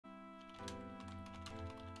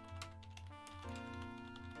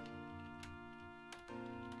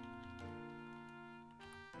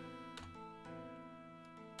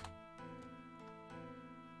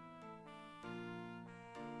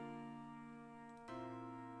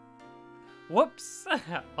Whoops!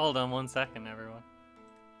 Hold on 1 second, everyone.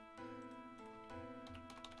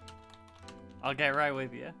 I'll get right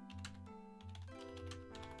with you.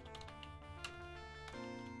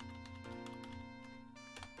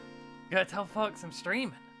 Gotta tell folks I'm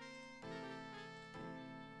streaming.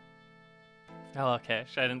 Oh, okay.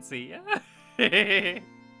 I didn't see you.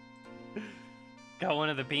 Got one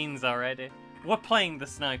of the beans already. We're playing the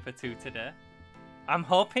Sniper 2 today. I'm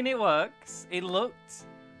hoping it works. It looked,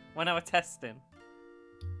 when I was testing,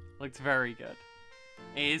 looked very good.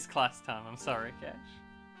 It is class time. I'm sorry, Kesh.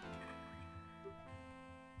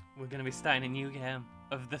 We're gonna be starting a new game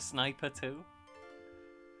of the Sniper 2.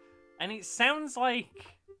 And it sounds like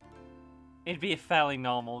it'd be a fairly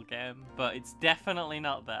normal game, but it's definitely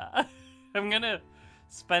not that. I'm gonna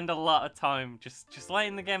spend a lot of time just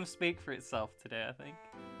letting the game speak for itself today, I think.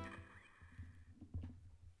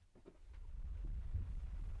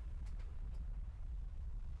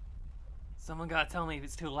 Someone gotta tell me if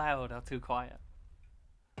it's too loud or too quiet.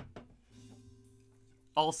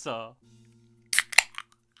 Also,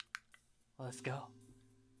 let's go.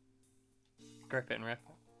 Grip it and rip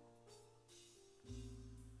it.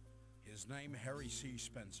 His name, Harry C.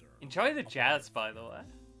 Spencer. Enjoy the jazz, by the way.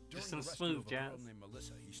 Just some During the rescue smooth of a jazz. girl named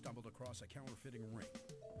Melissa, he stumbled across a counterfeiting ring.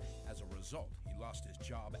 As a result, he lost his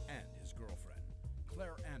job and his girlfriend.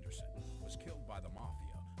 Claire Anderson was killed by the mafia.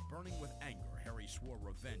 Burning with anger, Harry swore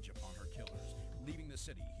revenge upon her killers. Leaving the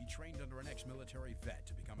city, he trained under an ex-military vet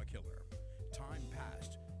to become a killer. Time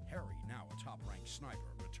passed. Harry, now a top-ranked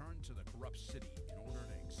sniper, returned to the corrupt city in order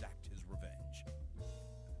to exact his revenge.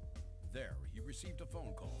 There, he received a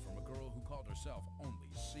phone call from a girl who called herself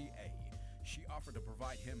only C.A. She offered to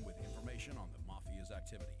provide him with information on the mafia's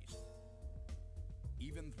activities.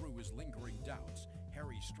 Even through his lingering doubts,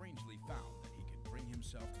 Harry strangely found that he could bring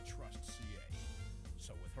himself to trust C.A.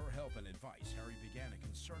 So with her help and advice, Harry began a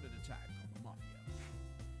concerted attack on the mafia.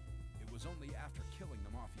 It was only after killing the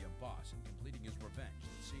mafia boss and completing his revenge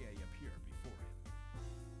that C.A. appeared before him.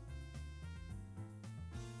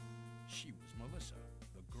 She was Melissa,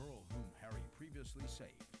 the girl whom Harry previously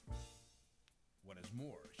saved. What is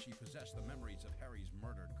more, she possessed the memories of Harry's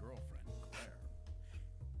murdered girlfriend, Claire.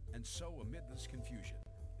 And so, amid this confusion,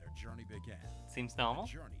 their journey began. Seems normal. A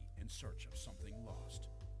journey in search of something lost.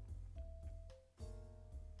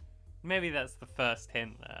 Maybe that's the first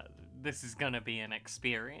hint that this is gonna be an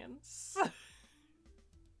experience.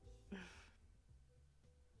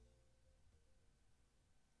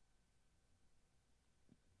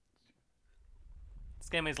 This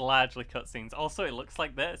game is largely cutscenes. Also, it looks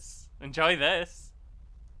like this. Enjoy this.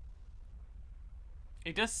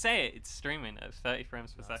 It does say it's streaming at 30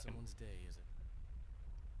 frames per second. Someone's day, is it?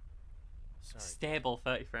 Sorry. Stable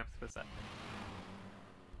 30 frames per second.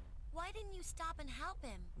 Why didn't you stop and help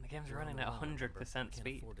him? And the game's We're on running the at run, 100% remember? Can't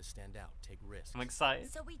speed. afford to stand out, take risks. I'm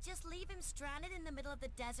excited. So we just leave him stranded in the middle of the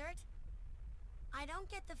desert? I don't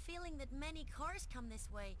get the feeling that many cars come this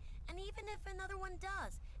way, and even if another one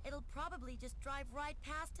does, it'll probably just drive right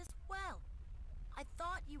past as well. I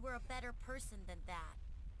thought you were a better person than that.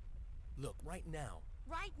 Look, right now.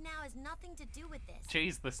 Right now has nothing to do with this.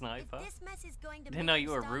 Jeez, the sniper. If this mess is going to Didn't make know you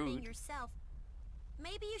you were stop being rude. yourself,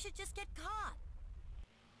 maybe you should just get caught.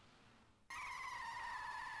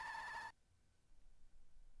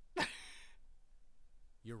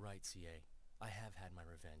 You're right, CA. I have had my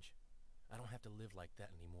revenge. I don't have to live like that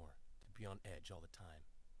anymore, to be on edge all the time.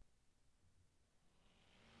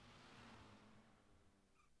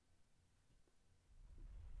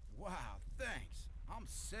 Wow, thanks. I'm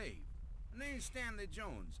saved. My name's Stanley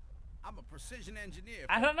Jones. I'm a precision engineer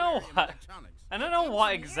for I don't know Aquarium what. Electronics. I don't know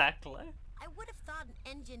what Engineer? exactly. I would have thought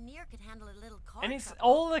an engineer could handle a little car And it's trouble.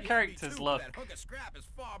 all the Yeah, me characters too, look. That hook of scrap is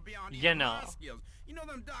far beyond You even know. my skills. You know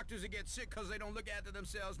them doctors that get sick because they don't look after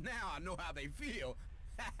themselves. Now I know how they feel.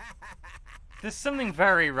 There's something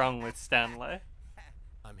very wrong with Stanley.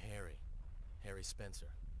 I'm Harry. Harry Spencer.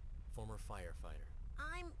 Former firefighter.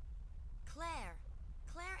 I'm Claire.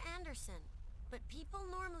 Claire Anderson. But people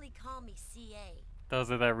normally call me CA. Those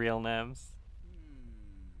are their real names.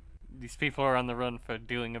 These people are on the run for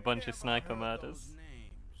doing a bunch of sniper murders. Those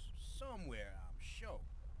names somewhere, I'm sure.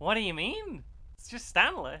 What do you mean? It's just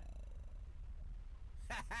Stanley.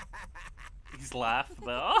 He's laughed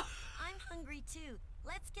though. I'm hungry too.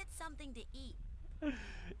 Let's get something to eat.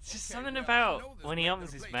 It's just Okay, something well, I about know this when he regular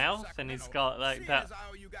opens his place in mouth and he's Sacramento. got like Seeing that, as I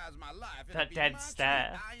owe you guys my life, it'll that be dead my treat.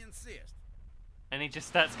 stare. I insist. And he just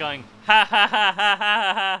starts going ha ha ha ha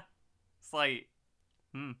ha ha. It's like,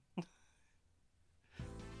 I'm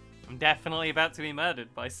definitely about to be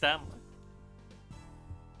murdered by Stanley.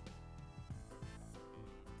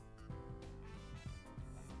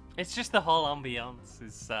 It's just the whole ambiance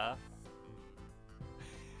is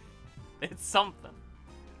It's something.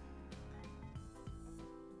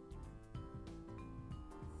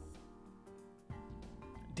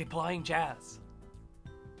 Deploying jazz.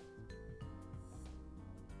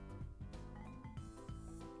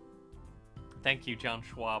 Thank you, John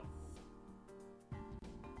Schwab.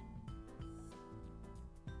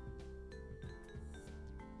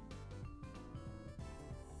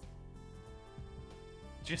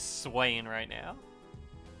 Just swaying right now.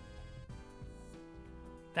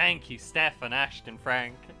 Thank you, Stefan, Ashton,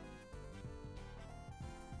 Frank.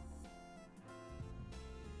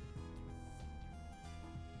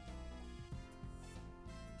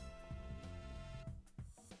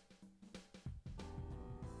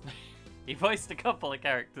 He voiced a couple of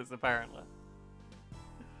characters, apparently.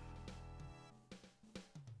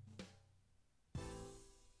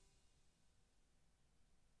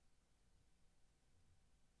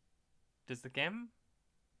 Does the game?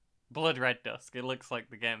 Blood Red Dusk. It looks like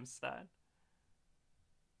the game style.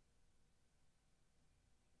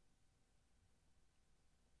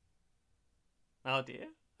 Oh dear.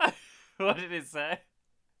 What did it say?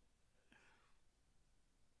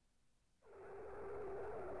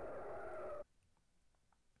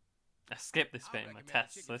 I skipped this bit in my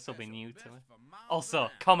tests, so this will be new to me. Also,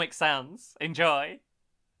 Comic Sans. Enjoy.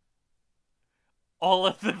 All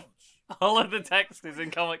of the text is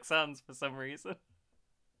in Comic Sans for some reason.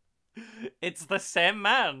 It's the same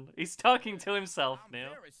man. He's talking to himself, Neil.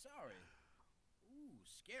 Very sorry. Ooh,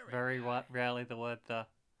 scary. Very guy. rarely the word the.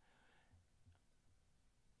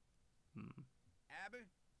 Abby,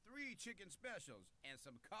 3 chicken specials and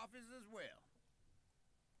some coffees as well.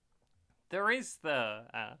 There is the.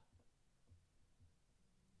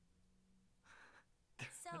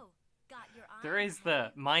 So, got your eye There on is the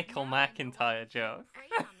Hank? Michael Now I know McIntyre why you joke.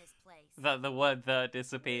 preyed on this place. That the word the Well,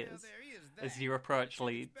 disappears there is as that. you approach The chicken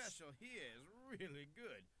Leeds. special here is really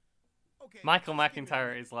good. Okay, Michael just give me a McIntyre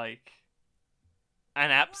minute. is like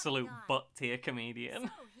an absolute guy? butt tier comedian. So,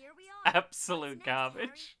 here we are. Absolute What's next,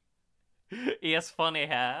 garbage. He has funny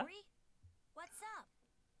hair Harry? What's up?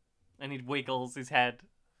 and he wiggles his head.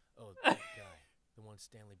 Oh, that guy. The one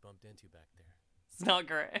Stanley bumped into back there. It's not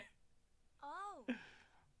great. Oh,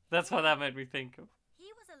 That's what that made me think of.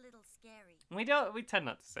 he was a little scary. We tend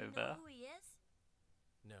not to say You know that. who he is?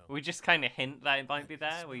 No. We just kind of hint that it might be He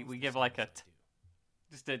there. We smells the give same like as a I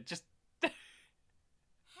do. just Harry?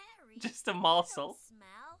 just a You morsel. don't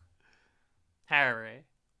smell. Harry.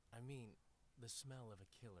 I mean, the smell of a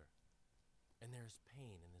killer. And there's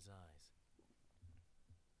pain in his eyes.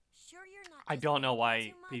 Sure you're not I just don't know thinking why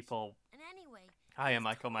too much? people And anyway, hire he's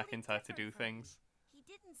Michael totally McIntyre to do different from you. things. He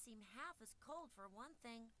didn't seem half as cold for one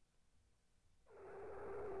thing.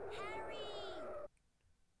 Harry!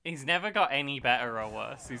 He's never got any better or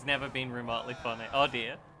worse. He's never been remotely funny. Oh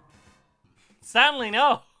dear. Stanley,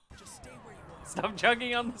 no! Just stay where you are. Stop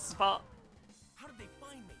jogging on the spot. How did they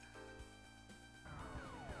find me?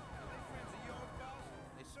 Are they friends of yours, boss?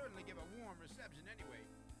 They certainly give a warm reception anyway.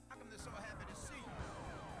 How come they're so happy to see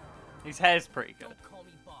you? His hair's pretty good. Don't call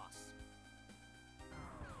me boss.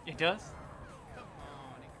 He does? Come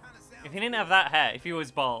on, it kind of sounds. If he didn't have that hair, if he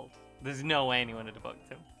was bald, there's no way anyone would have booked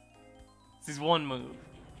him. It's his one move.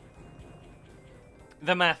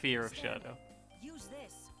 The Mafia of Shadow. Use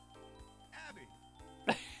this. Abby.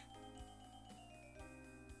 You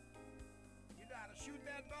know how to shoot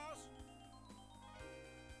that, boss?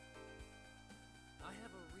 I have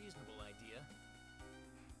a reasonable idea.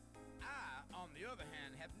 I, on the other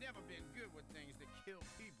hand, have never been good with things that kill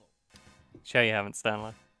people. Sure you haven't,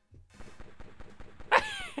 Stanley.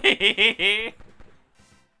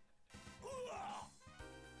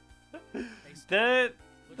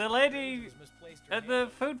 the lady at the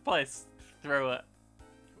food place threw it.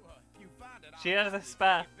 Well, if you find it, She I'll has a happily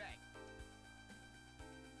spare. take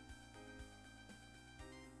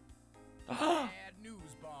it back. Bad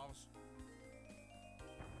news, boss.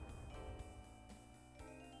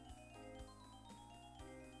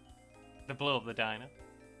 They blew up the diner.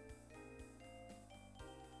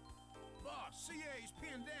 Boss, CA's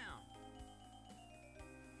pinned down.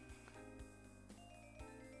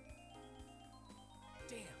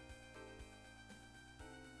 Damn.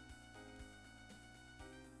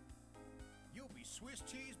 You'll be Swiss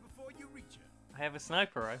cheese before you reach her. I have a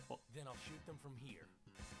sniper rifle. Then I'll shoot them from here.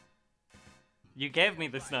 You gave me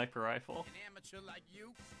the sniper rifle. An amateur like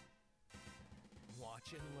you?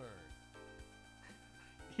 Watch and learn.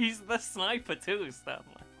 He's the sniper too, Stanley.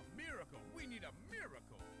 A miracle. We need a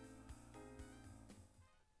miracle.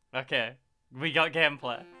 Okay, we got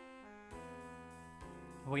gameplay.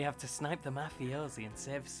 We have to snipe the mafiosi and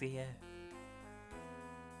save CA.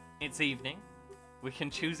 It's evening. We can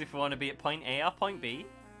choose if we want to be at point A or point B.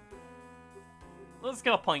 Let's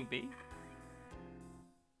go point B.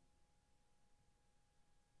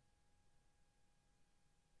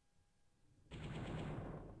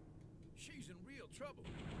 She's in real trouble.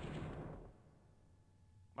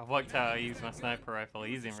 I've worked out how to use my sniper rifle.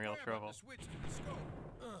 He's in real trouble.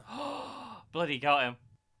 Bloody got him.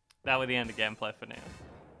 That was the end of gameplay for now.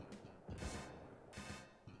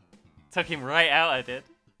 Took him right out, I did.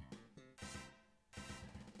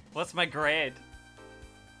 What's my grade?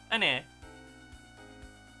 An A.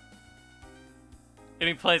 And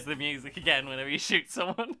he plays the music again whenever you shoot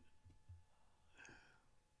someone.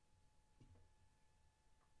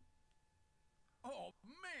 Oh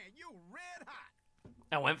man, you red hot.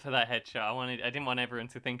 I went for that headshot. I didn't want everyone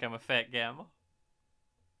to think I'm a fake gamer.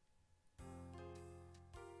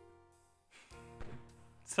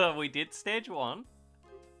 So we did stage 1.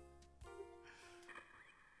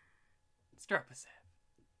 Let's drop a save.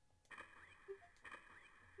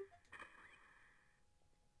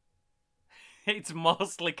 It's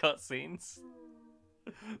mostly cutscenes.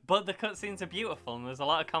 But the cutscenes are beautiful and there's a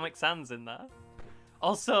lot of Comic Sans in there.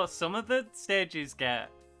 Also, some of the stages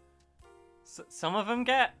get... some of them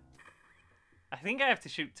get... I think I have to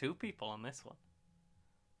shoot 2 people on this one.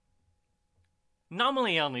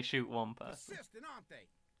 Normally you only shoot 1 person. Persistent, aren't they?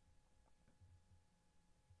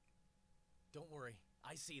 Don't worry,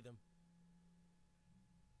 I see them.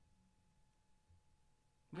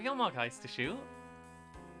 We got more guys to shoot.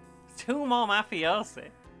 2 more mafiosi.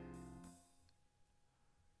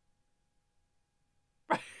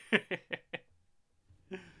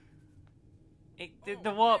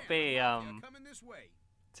 There won't be coming this way.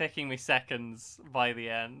 taking me seconds by the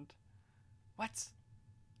end. What?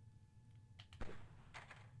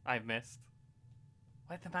 I missed.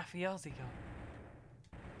 Where'd the mafiosi go?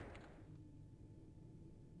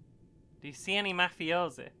 Do you see any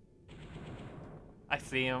mafiosi? I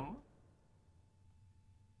see him.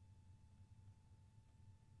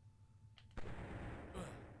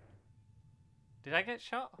 Did I get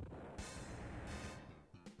shot?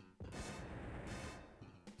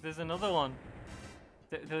 There's another one.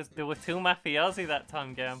 There were 2 mafiosi that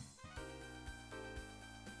time, game.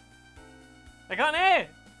 I got an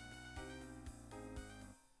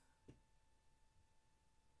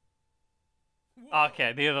A!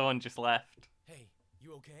 Okay, the other one just left. Hey,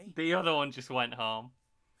 you okay? The other one just went home.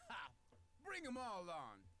 Ha! Bring them all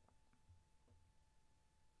on.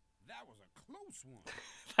 That was a close one.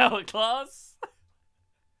 That was close.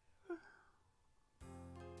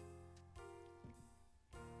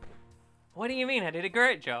 What do you mean? I did a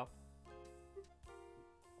great job.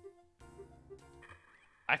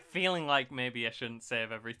 I'm feeling like maybe I shouldn't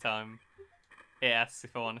save every time it asks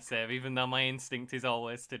if I want to save, even though my instinct is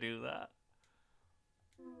always to do that.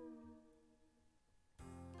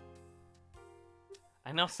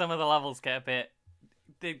 I know some of the levels get a bit...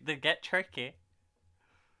 They get tricky.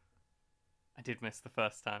 I did miss the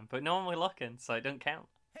first time, but no one was looking, so it don't count.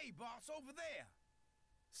 Hey, boss, over there.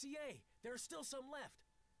 CA, there's still some left.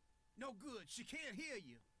 No good. She can't hear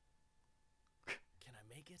you. Can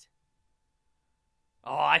I make it?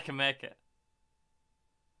 Oh, I can make it.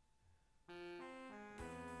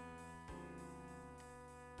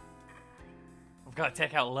 I've got to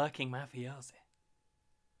take out lurking mafiosi.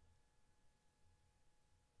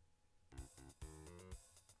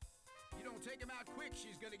 You don't take him out quick,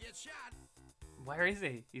 she's gonna get shot. Where is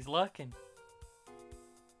he? He's lurking.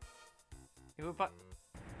 He was back.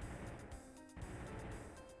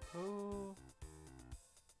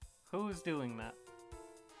 Who's doing that?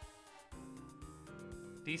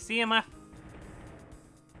 Do you see him?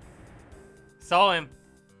 Saw him.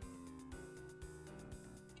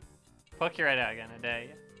 Poke your head out again, I dare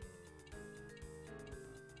you.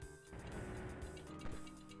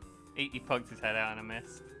 He poked his head out and I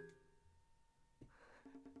missed.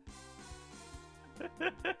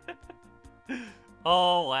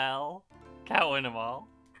 Oh well. Can't win them all.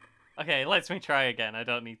 Okay, lets me try again. I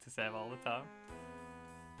don't need to save all the time.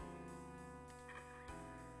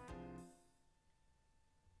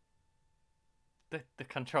 The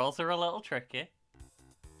controls are a little tricky.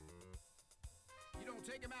 You don't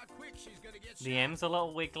take him out quick, she's gonna get shot. The aim's a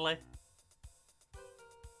little wiggly.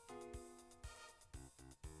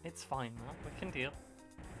 It's fine though, we can deal.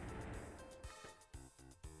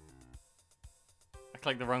 I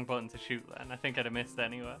clicked the wrong button to shoot then. I think I'd have missed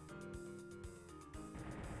anyway.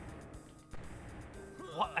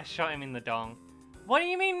 What? I shot him in the dong. What do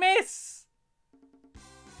you mean miss?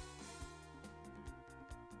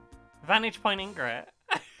 Vantage point ain't great.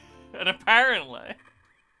 And apparently,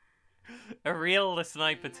 a real The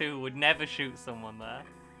Sniper 2 would never shoot someone there.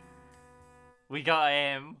 We gotta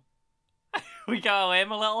aim. We gotta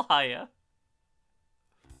aim a little higher.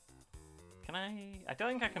 Can I don't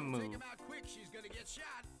think I can move. Take him out quick, she's gonna get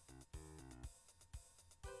shot.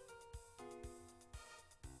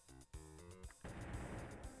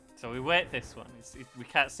 So we wait this one. We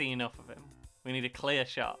can't see enough of him. We need a clear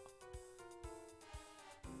shot.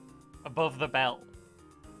 Above the belt.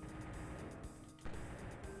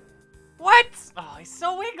 What? Oh, he's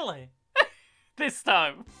so wiggly. This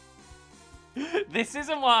time. This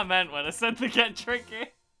isn't what I meant when I said to get tricky.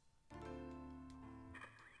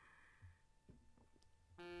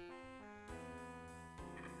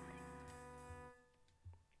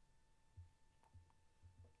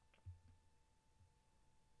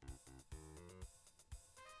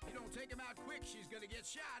 You don't take him out quick, she's gonna get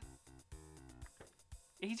shot.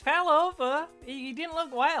 He fell over. He didn't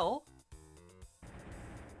look well.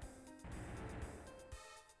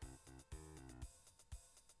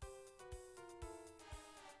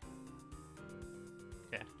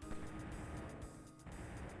 Okay.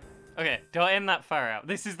 Okay, don't aim that far out.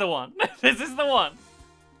 This is the one. This is the one.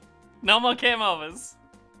 No more game overs.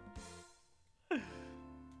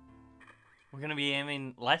 We're gonna be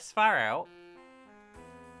aiming less far out.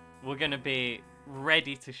 We're gonna be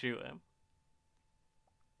ready to shoot him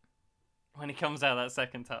when he comes out that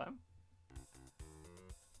second time.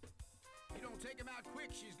 You don't take him out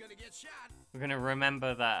quick, she's gonna get shot. We're gonna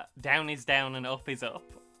remember that down is down and up is up,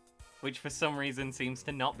 which for some reason seems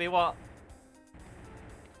to not be what.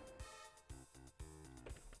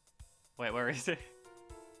 Wait, where is it?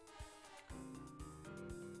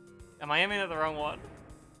 Am I aiming at the wrong one?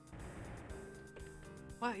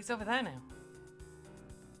 What? He's over there now.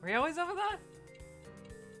 Were he always over there?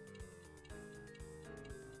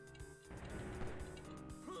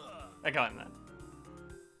 I got him then.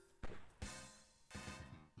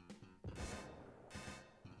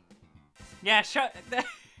 Yeah, shut.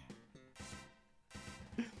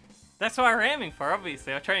 That's what we're aiming for,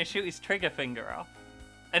 obviously. I'm trying to shoot his trigger finger off.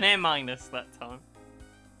 An A- that time.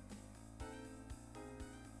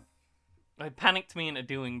 It panicked me into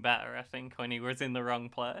doing better, I think, when he was in the wrong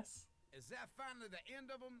place. Is that finally the end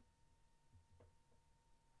of him?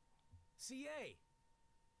 CA!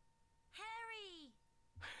 Harry!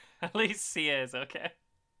 At least CA is okay.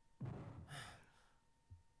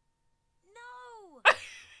 No!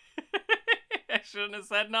 I shouldn't have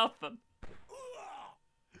said nothing.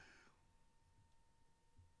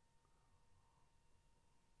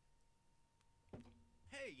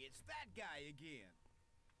 Hey, it's that guy again.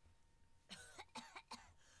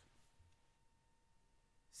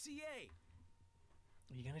 CA!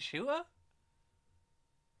 Are you gonna shoot her?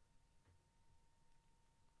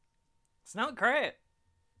 It's not great.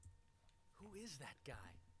 Who is that guy?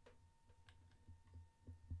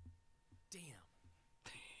 Damn.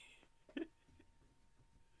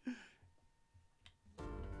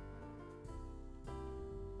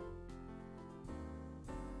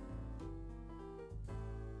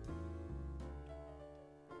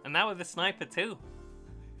 And that with the sniper too.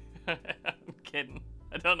 I'm kidding.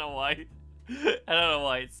 I don't know why. I don't know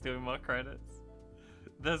why it's doing more credits.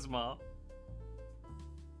 There's more.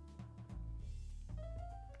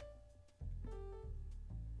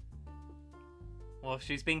 Well,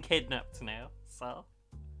 she's been kidnapped now, so.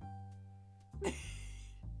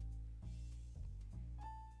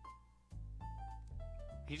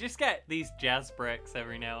 You just get these jazz breaks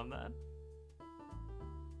every now and then.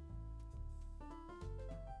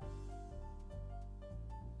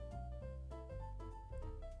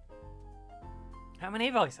 How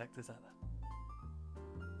many voice actors are there?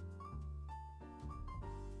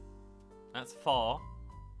 That's 4.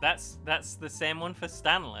 That's the same one for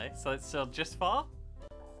Stanley, so it's still just 4?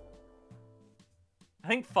 I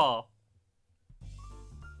think 4.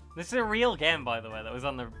 This is a real game, by the way, that was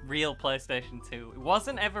on the real PlayStation 2. It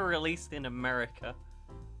wasn't ever released in America,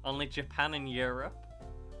 only Japan and Europe.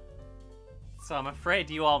 So I'm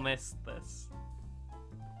afraid you all missed this.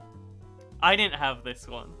 I didn't have this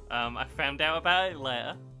one. I found out about it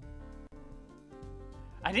later.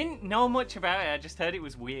 I didn't know much about it, I just heard it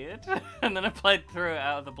was weird. And then I played through it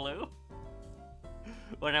out of the blue.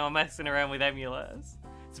 When I was messing around with emulators.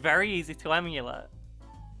 It's very easy to emulate.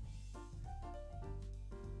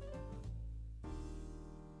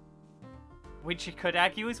 Which you could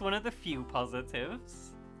argue is one of the few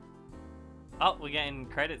positives. Oh, we're getting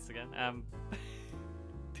credits again.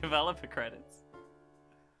 Developer credits.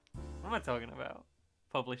 What am I talking about?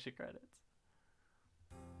 Publisher credits.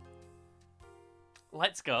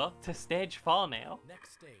 Let's go to stage 4 now.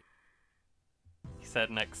 Next stage. He said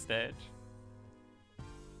next stage.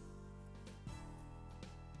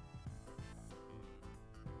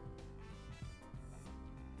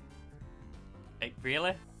 Hey,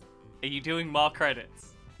 really? Are you doing more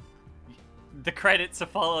credits? The credits are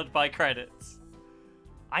followed by credits.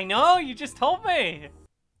 I know, you just told me!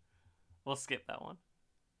 We'll skip that one.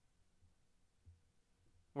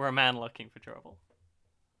 We're a man looking for trouble.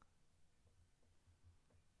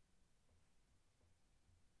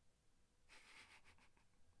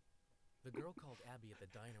 The girl called Abby at the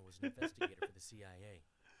diner was an investigator for the CIA.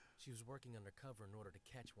 She was working undercover in order to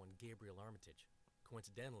catch one Gabriel Armitage.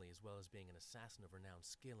 Coincidentally, as well as being an assassin of renowned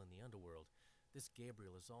skill in the underworld, this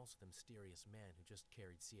Gabriel is also the mysterious man who just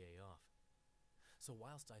carried CA off. So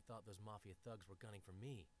whilst I thought those mafia thugs were gunning for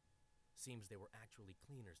me, seems they were actually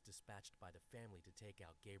cleaners dispatched by the family to take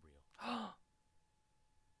out Gabriel.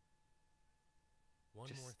 One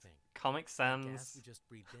Just more thing. Comic The Sans. gas we just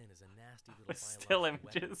breathed in is a nasty little With still biological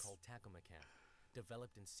weapon images. called Tacomacan,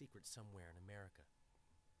 developed in secret somewhere in America.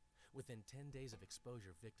 Within 10 days of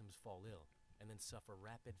exposure, victims fall ill and then suffer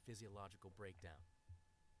rapid physiological breakdown.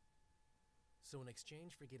 So in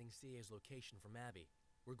exchange for getting CA's location from Abby,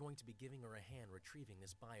 we're going to be giving her a hand retrieving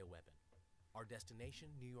this bioweapon. Our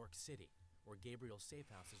destination, New York City, where Gabriel's safe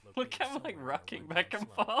house is located. Look, I'm like somewhere in a rocking rundown back and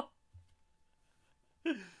slum.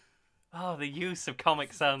 forth. Oh, the use of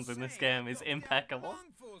Comic Sans in this game is impeccable.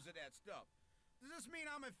 Lungfuls of that stuff. Does this mean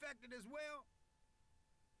I'm infected as well?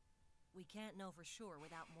 We can't know for sure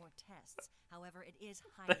without more tests. However, it is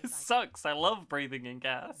highly This likely. sucks. I love breathing in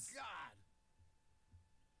gas. God.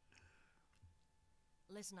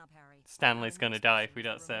 Listen up, Harry. Stanley's Our gonna next die mission if we is to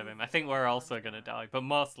don't save remove him. I the think we're armed also gonna guard. die, but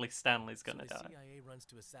mostly Stanley's gonna So die. the CIA runs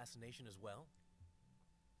to assassination as well?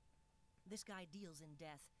 This guy deals in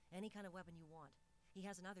death. Any kind of weapon you want. He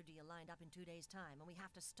has another deal lined up in 2 days' time, and we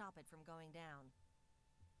have to stop it from going down.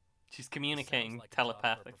 She's Sounds communicating like a job for a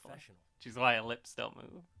telepathically, professional. which is why her lips don't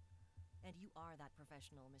move. And you are that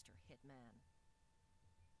professional, Mr. Hitman.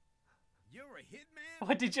 You're a hitman?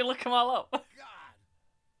 What, did you look them all up? God.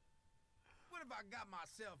 What have I got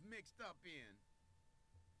myself mixed up in?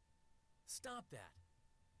 Stop that.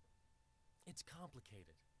 It's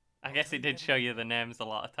complicated. I guess it did show you the names a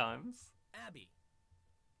lot of times. Abby.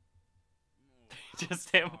 Oh,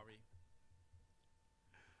 Just I'm him. sorry.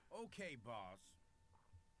 Okay, boss.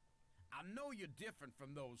 I know you're different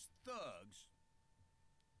from those thugs.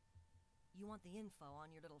 You want the info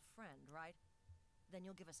on your little friend, right? Then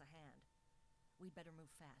you'll give us a hand. We'd better move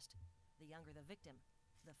fast. The younger the victim,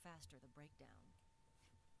 the faster the breakdown.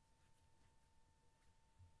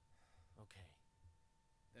 Okay.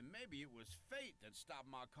 Then maybe it was fate that stopped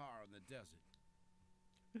my car in the desert.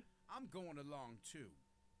 I'm going along too.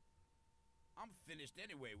 I'm finished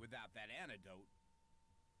anyway without that antidote.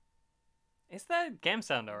 Is the game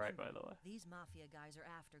sound alright, by the way? These mafia guys are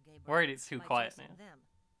after Gabriel. Worried it's too By quiet chasing now. them,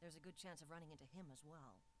 there's a good chance of running into him as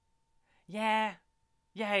well. Yeah.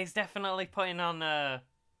 Yeah, he's definitely putting on,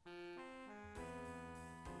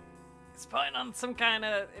 he's putting on some kind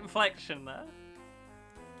of inflection there.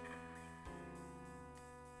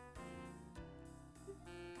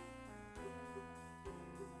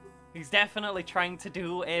 He's definitely trying to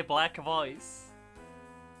do a black voice.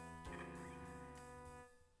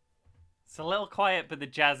 It's a little quiet, but the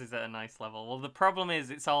jazz is at a nice level. Well, the problem is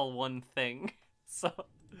it's all one thing. So,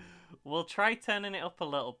 we'll try turning it up a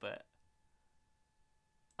little bit.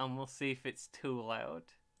 And we'll see if it's too loud.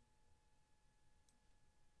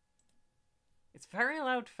 It's very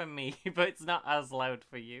loud for me, but it's not as loud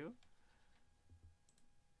for you.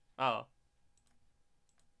 Oh.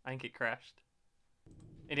 I think it crashed.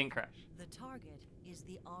 It didn't crash. The target is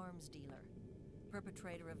the arms dealer,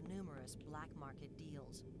 perpetrator of numerous black market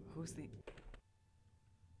deals. Who's the...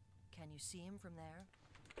 Can you see him from there?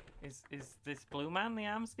 Is this blue man the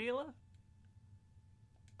arms dealer?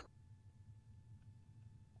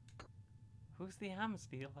 Who's the arms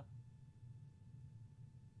dealer?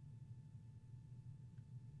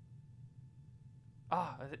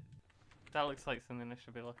 Oh, that looks like something I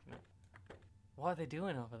should be looking at. What are they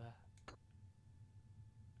doing over there?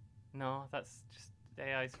 No, that's just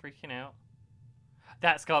AI's freaking out.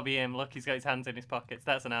 That's gotta be him. Look, he's got his hands in his pockets.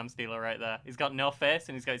 That's an arms dealer right there. He's got no face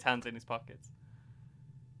and he's got his hands in his pockets.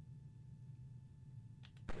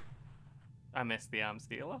 I missed the arms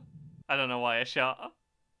dealer. I don't know why I shot her.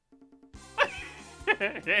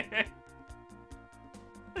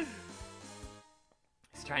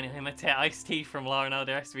 He's trying to imitate Ice-T from Law &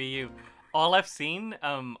 Order SVU. All I've seen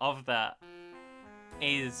of that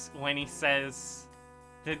is when he says...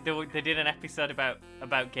 They did an episode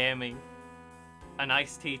about gaming, and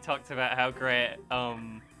Ice-T talked about how great,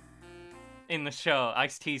 in the show,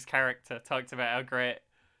 Ice-T's character talked about how great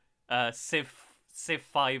Civ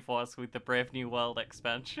 5 was with the Brave New World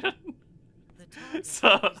expansion. The target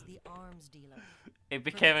So- is the arms dealer. It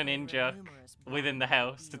became an perpetrator of in-joke numerous within the black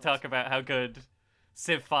house to deals. talk about how good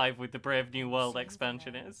Civ 5 with the Brave New World Same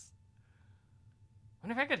expansion thing. is. I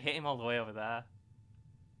wonder if I could hit him all the way over there.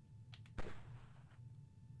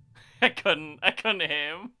 I couldn't hit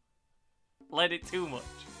him. Let it too much.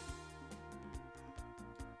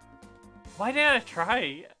 Why did I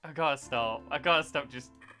try? I gotta stop. I gotta stop just...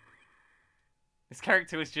 This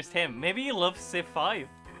character was just him. Maybe he loves Civ 5.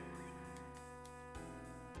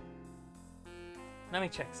 Let me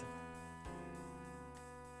check some.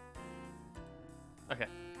 Okay.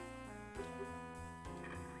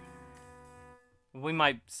 We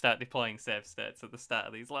might start deploying save states at the start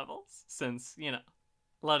of these levels, since, you know,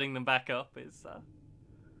 loading them back up is,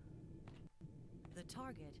 The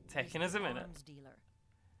target taking is us a the minute. arms dealer,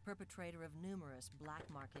 perpetrator of numerous black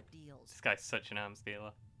market deals. This guy's such an arms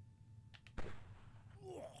dealer.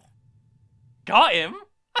 Got him!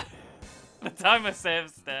 The timer save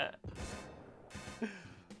stat.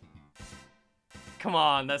 Come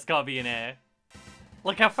on, that's gotta be an A.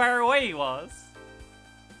 Look how far away he was.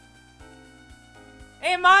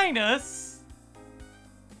 A minus?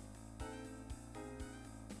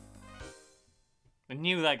 I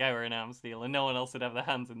knew that guy were an arms dealer. No one else would have their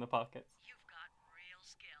hands in the pockets. You've got real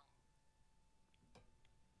skill.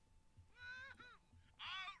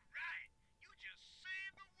 Alright! You just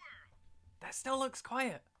saved the world! That still looks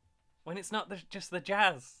quiet. When it's not just the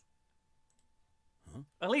jazz. Huh?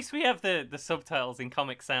 At least we have the subtitles in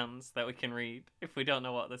Comic Sans that we can read if we don't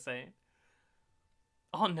know what they're saying.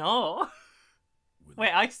 Oh no! With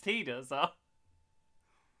Wait, Ice-T does, oh.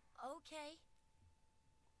 Okay.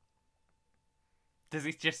 Does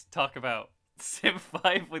he just talk about Civ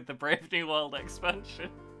 5 with the Brave New World expansion?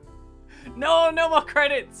 No, no more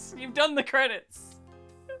credits! You've done the credits!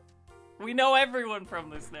 We know everyone from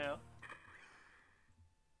this now.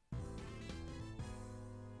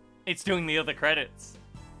 It's doing the other credits.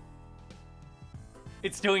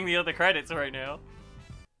 It's doing the other credits right now.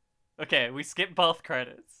 Okay, we skip both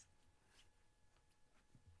credits.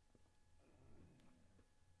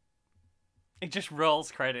 It just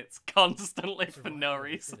rolls credits constantly for no Survival of the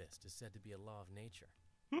reason. fittest is said to be a law of nature.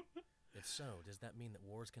 If so, does that mean that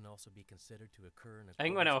wars can also be considered to occur in I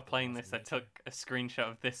think when I was accordance with the playing laws this, of I nature? took a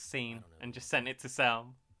screenshot of this scene don't know. and just sent it to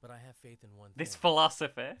Sam. But I have faith in one This thing,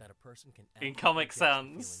 philosophy. that a person can in accurately Comic gauge the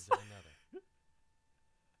Sans. feelings of another.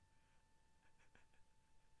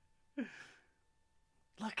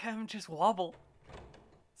 Look at him just wobble.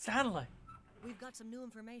 Stanley. We've got some new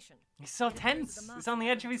information. He's so It appears that tense. the He's on the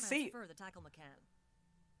Mafia edge of his will seat. transfer the tackle McCann.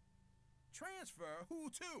 Transfer? Who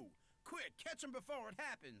to? Quick, catch him before it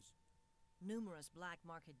happens! Numerous black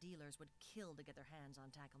market dealers would kill to get their hands on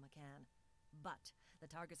Tackle McCann. But the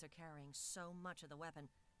targets are carrying so much of the weapon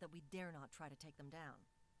that we dare not try to take them down.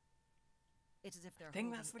 It's as if they're I think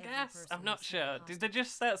holding that's the every gas. person I'm in not the city sure. Did they hostage.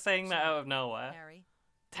 just start saying that out of nowhere? Harry,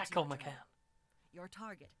 it's Tackle your turn. McCann. Your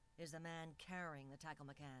target is the man carrying the Tackle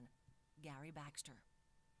McCann, Gary Baxter.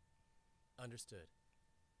 Understood.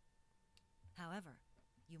 However,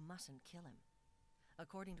 you mustn't kill him.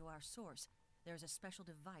 According to our source, there's a special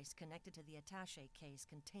device connected to the attaché case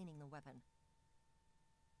containing the weapon.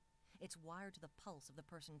 It's wired to the pulse of the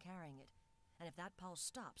person carrying it, and if that pulse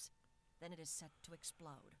stops, then it is set to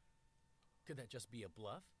explode. Could that just be a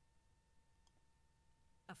bluff?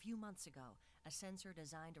 A few months ago, a sensor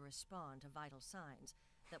designed to respond to vital signs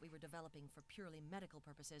that we were developing for purely medical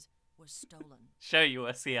purposes was stolen. Show you a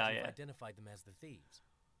You've CIA. identified them as the thieves.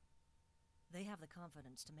 They have the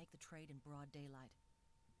confidence to make the trade in broad daylight.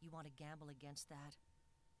 You want to gamble against that?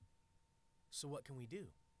 So what can we do?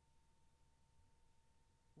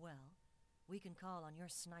 Well, we can call on your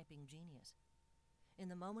sniping genius. In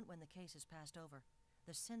the moment when the case is passed over,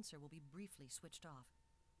 the sensor will be briefly switched off.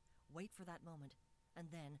 Wait for that moment, and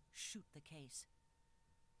then shoot the case.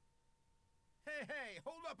 Hey,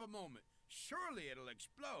 hold up a moment. Surely it'll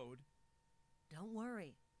explode. Don't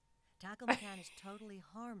worry. Tackle McCann is totally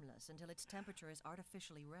harmless until its temperature is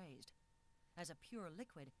artificially raised. As a pure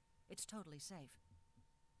liquid, it's totally safe.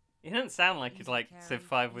 He doesn't sound like he's Easy like to carry, Civ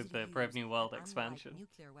 5 easy with to the Brave use, New World and expansion. Unlike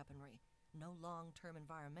nuclear weaponry, no long-term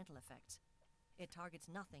environmental effects. It targets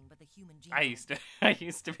nothing but the human genome. I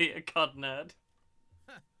used to be a COD nerd.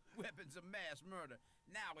 Weapons of mass murder,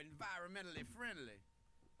 now environmentally friendly.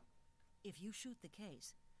 If you shoot the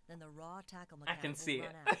case, then the raw Tackle McCann I can will see run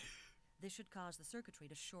it. out. This should cause the circuitry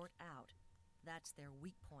to short out. That's their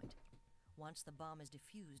weak point. Once the bomb is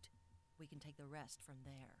defused, we can take the rest from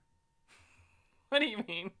there. What do you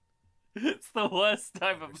mean? It's the worst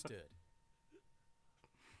type of... Understood.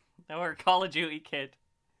 Now we're a Call of Duty kid.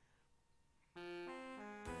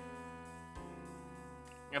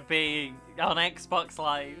 I'd be on Xbox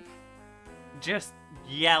Live, just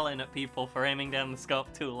yelling at people for aiming down the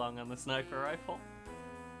scope too long on the sniper rifle.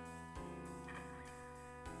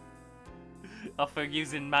 or for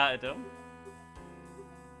using martyrdom.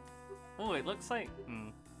 Oh, it looks like...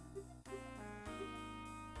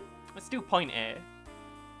 Let's do point A.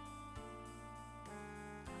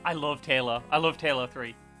 I loved Halo. I loved Halo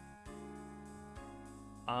 3.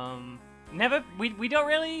 Never... We don't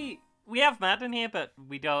really... We have Madden here, but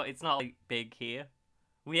we don't... It's not, like, big here.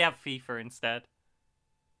 We have FIFA instead.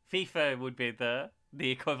 FIFA would be the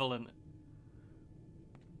equivalent.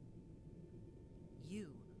 You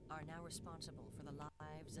are now responsible for the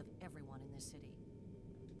lives of everyone in this city.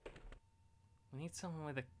 We need someone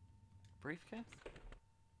with a briefcase?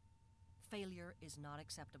 Failure is not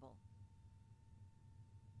acceptable.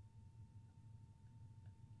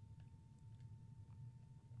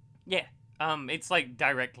 Yeah. It's like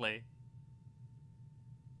directly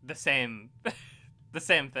the same the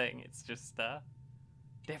same thing. It's just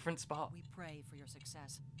different spot. We pray for your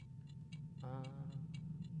success.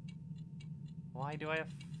 Why do I have...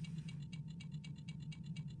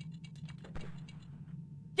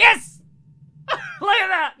 Yes! Look at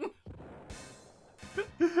that!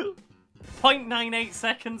 0.98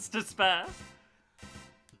 seconds to spare.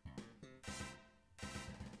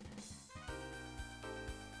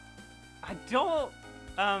 I don't...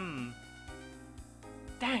 Dang,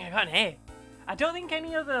 I got an A. I don't think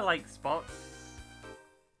any other, like, spots...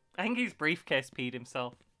 I think his briefcase peed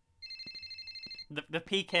himself. The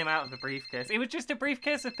pee came out of the briefcase. It was just a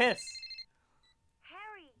briefcase of piss.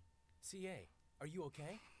 Harry! CA, are you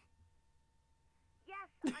okay? Yes,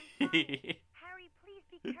 I'm fine. Harry, please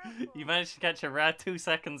be careful. You managed to catch a rare 2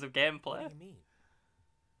 seconds of gameplay. What do you mean?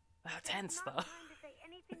 That's tense, I'm though. not going to say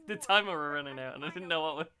anything The more, timer were but running I'm out, and I fine, didn't know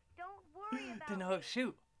what was... Don't worry about Didn't know how to it.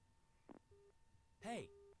 shoot. Hey,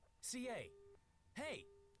 CA, hey!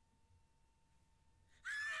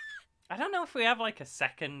 I don't know if we have, like, a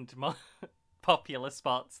second popular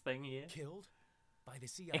spots thing here. Killed? By the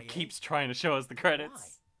CIA? It keeps trying to show us the credits. Why?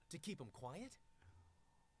 To keep him quiet?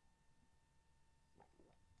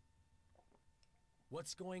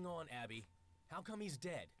 What's going on, Abby? How come he's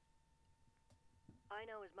dead? I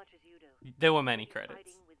know as much as you do. There were many He's credits.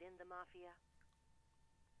 Fighting within the mafia.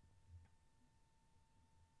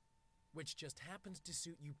 Which just happens to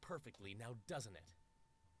suit you perfectly, now doesn't it?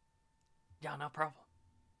 Yeah, no problem.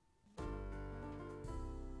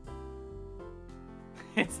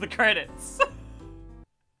 It's the credits.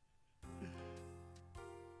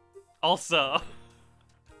 Also,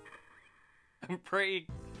 I'm pretty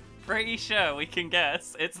sure we can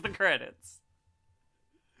guess it's the credits.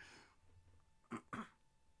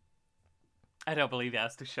 I don't believe it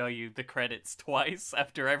has to show you the credits twice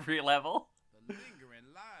after every level. The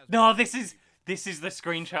lingering lies No, this is the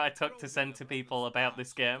screenshot I took to send to people about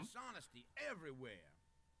this game. Dishonesty everywhere.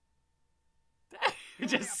 You You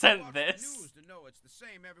only just have to sent watch this. The news to know it's the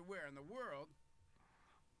same everywhere in the world.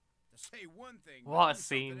 To say one thing, but What a do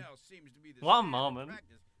something scene. else seems to be the What a standard moment.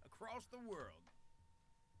 practice across the world.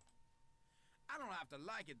 I don't have to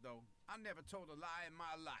like it though. I never told a lie in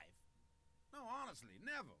my life. No, honestly,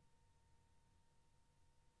 never.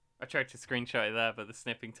 I tried to screenshot it there, but the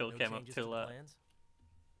snipping tool No came up changes to too the late. plans?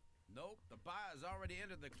 Nope, the buyer's already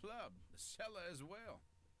entered the club. The seller as well.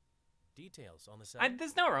 Details on the side?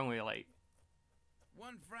 There's no wrong with like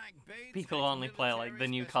One Frank Bates, People only play, like, the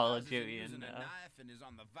new Call of specializes in Duty using and, a knife and is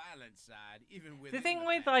on the violent side, even the within thing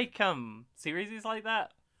with family. like series like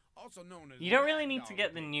that. Also known as You don't really Mad need to Dog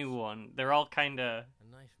get the Days. new one. They're all kind of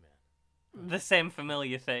A knife man. the same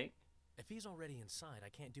familiar thing. If he's already inside, I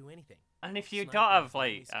can't do anything. And if you Sniping don't have is the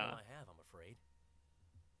only like, skill I have, I'm afraid.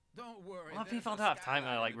 Don't worry. a lot of there's people a don't have time to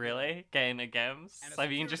skylight like in the building. really get into games. And a So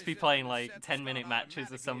you can just be security playing system is like set to 10-minute start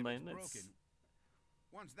matches or automatically if something. it's It's... broken.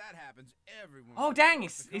 Once that happens, everyone. Oh will dang, be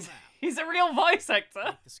forced to he's come out. he's a real voice actor.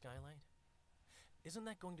 Like the skylight? Isn't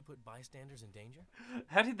that going to put bystanders in danger?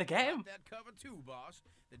 How did they get him? Got that cover too, boss.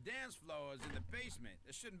 The dance floor is in the basement.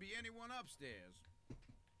 There shouldn't be anyone upstairs.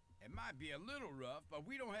 It might be a little rough, but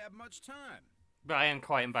we don't have much time. But I am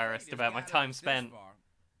quite embarrassed Fate has about my guided time us this spent far.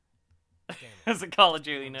 Stanley, as a Call of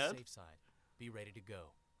be Duty on the nerd. safe side. Be ready to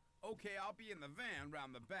go. Okay, I'll be in the van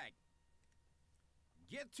round the back.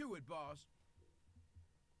 Get to it, boss.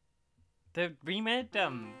 They remade the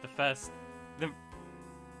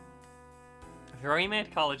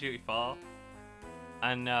remade Call of Duty 4,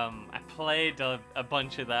 and I played a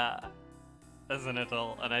bunch of that as an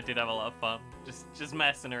adult, and I did have a lot of fun, just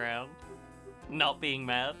messing around, not being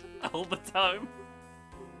mad all the time.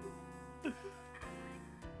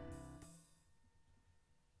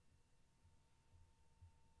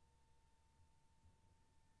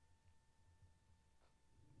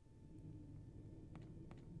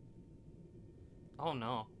 Oh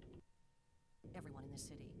no. Everyone in this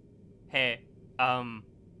city. Hey,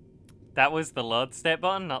 That was the load state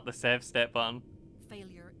button, not the save state button.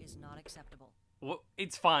 Failure is not acceptable.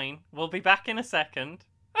 It's fine. We'll be back in a second.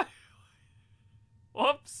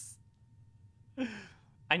 Whoops.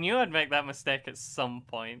 I knew I'd make that mistake at some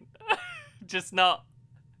point. Just not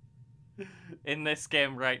in this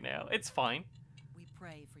game right now. It's fine. We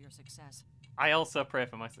pray for your success. I also pray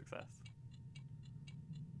for my success.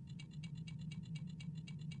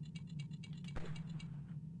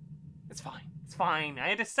 It's fine. It's fine. I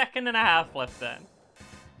had a second and a half left then.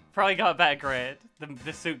 Probably got a better grade.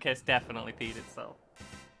 The suitcase definitely peed itself.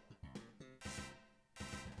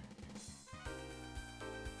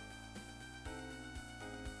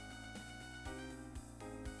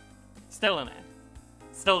 Still in it.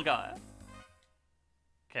 Still got it.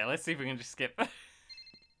 Okay, let's see if we can just skip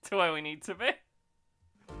to where we need to be.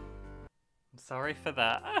 I'm sorry for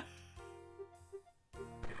that.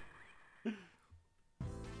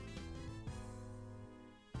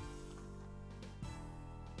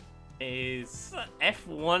 Is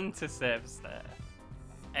F1 to save state.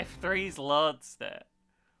 F3's load state.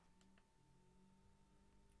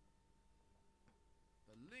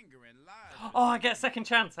 The lingering lies. Oh, I get a second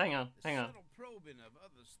chance. Hang on, The hang on. subtle probing of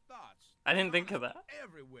others' thoughts. I didn't think of that.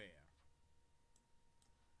 Everywhere.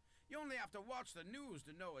 You only have to watch the news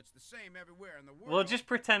to know it's the same everywhere in the world. We'll just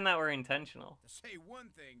pretend that we're intentional. To say one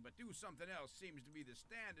thing but do something else seems to be the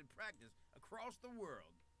standard practice across the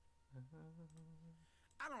world.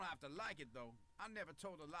 I don't have to like it though. I never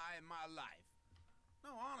told a lie in my life.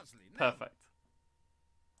 No, honestly. Never. Perfect.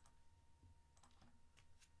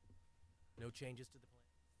 No changes to the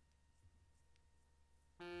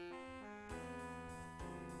plan.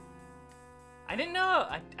 I didn't know.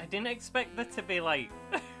 I didn't expect there to be like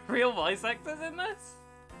real voice actors in this.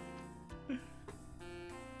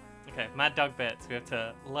 Okay, Mad Dog Bates. We have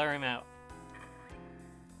to lure him out.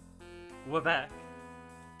 We're back.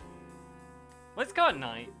 Let's go at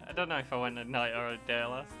night. I don't know if I went at night or a day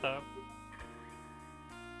last time.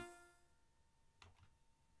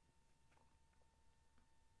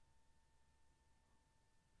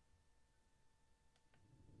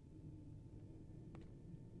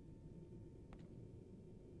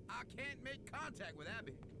 I can't make contact with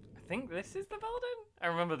Abby. I think this is the building? I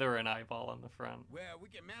remember there were an eyeball on the front. Well, we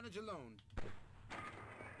can manage alone.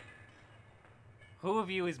 Who of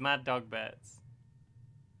you is Mad Dog Bates?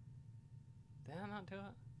 Did I not do it?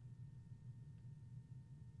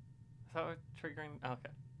 I thought we were triggering...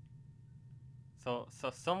 Okay. So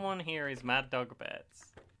someone here is Mad Dog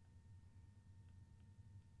Bates.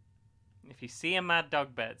 If you see a Mad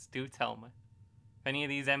Dog Bates, do tell me. If any of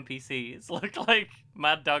these NPCs look like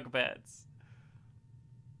Mad Dog Bates.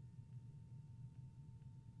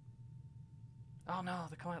 Oh no,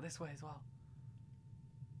 they come out this way as well.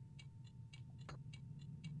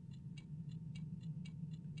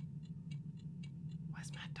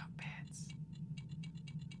 Where's Mad Dog Bates?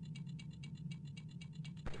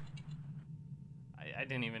 I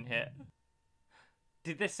didn't even hit.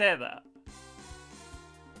 Did they say that?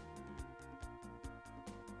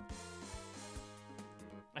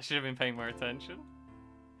 I should have been paying more attention.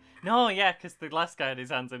 No, yeah, because the last guy had his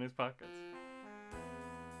hands in his pockets.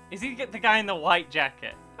 Is he the guy in the white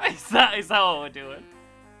jacket? Is that what we're doing?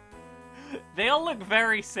 They all look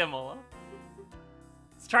very similar.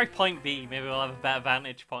 Let's try point B. Maybe we'll have a better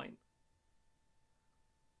vantage point.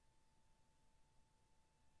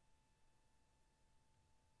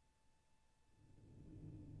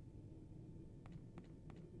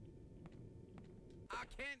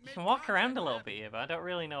 You can walk around a little bit here, but I don't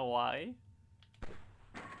really know why.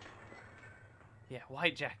 Yeah,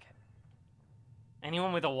 white jacket.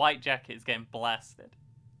 Anyone with a white jacket is getting blasted.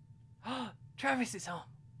 Travis is home.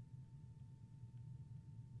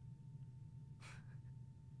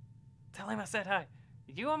 Tell him I said hi. Are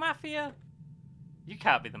you a Mafia? You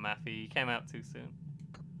can't be the Mafia. You came out too soon.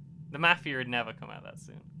 The Mafia would never come out that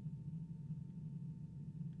soon.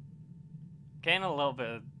 Getting a little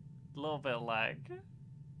bit of lag.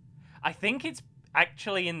 I think it's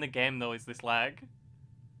actually in the game though. Is this lag?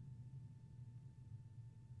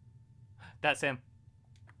 That's him.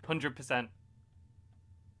 100%.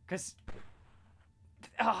 Because...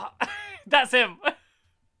 that's him!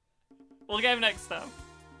 We'll get him next time.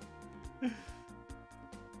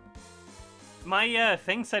 My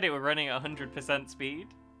thing said it were running at 100% speed.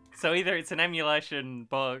 So either it's an emulation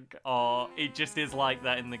bug, or it just is like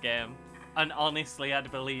that in the game. And honestly,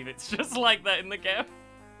 I'd believe it's just like that in the game.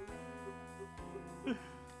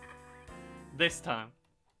 This time.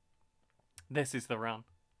 This is the run.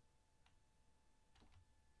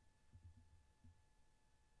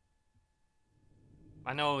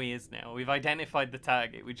 I know who he is now. We've identified the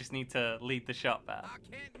target. We just need to lead the shot back. I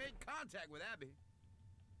can't make contact with Abby.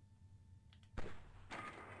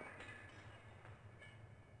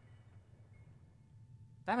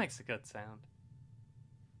 That makes a good sound.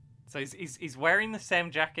 So he's wearing the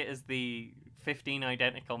same jacket as the 15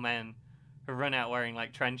 identical men who run out wearing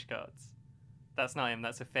like trench coats. That's not him.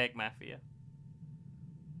 That's a fake mafia.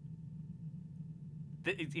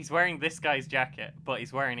 He's wearing this guy's jacket, but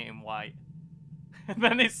he's wearing it in white. And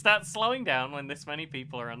then it starts slowing down when this many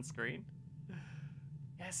people are on screen.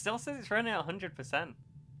 Yeah, it still says it's running at 100%.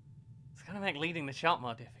 It's gonna make leading the shot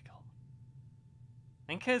more difficult. I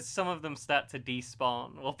think as some of them start to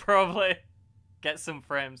despawn, we'll probably get some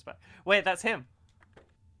frames back. Wait, that's him.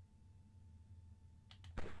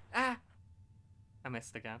 Ah! I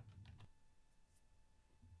missed again.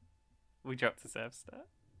 We dropped a save stat.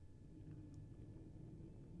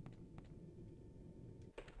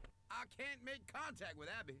 I can't make contact with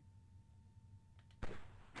Abby.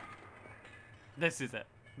 This is it.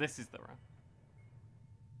 This is the run.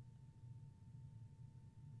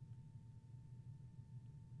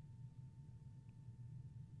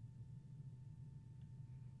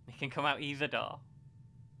 He can come out either door.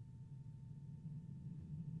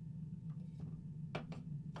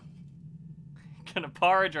 Gonna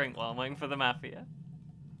pour a drink while I'm waiting for the mafia.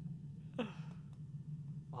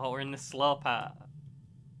 Oh, we're in the slow part.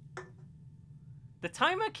 The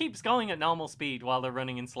timer keeps going at normal speed while they're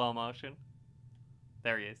running in slow motion.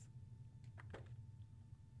 There he is.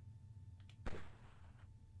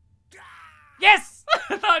 Yes!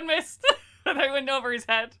 I thought I'd missed. I thought it went over his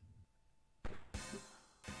head.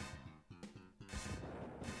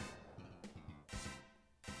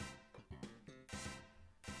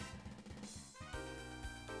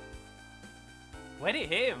 Where'd it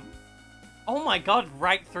hit him? Oh my god,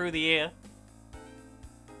 right through the ear.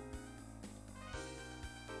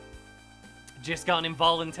 Just got an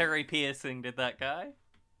involuntary piercing, did that guy?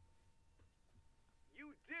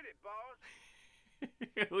 You did it,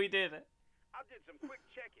 boss. We did it. I did some quick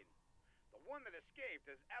checking. The one that escaped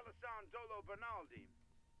is Alessandro Bernaldi.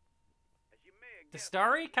 As you may have The guessed,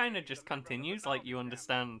 story kind of he's just a member of the continues like you Bernaldi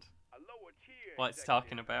understand family, a lower-tier what it's executive,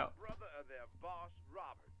 talking about. brother of their boss,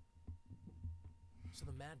 Robert. So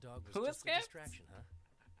the Mad Dog was Who just a escaped? distraction, huh?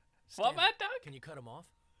 What, Stanley, Mad Dog? Can you cut him off?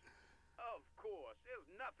 Of course, there's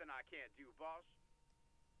nothing I can't do, boss.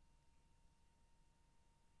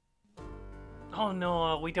 Oh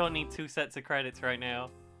no, we don't need 2 sets of credits right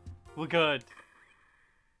now. We're good.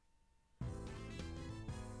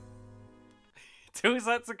 2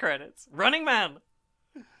 sets of credits. Running Man!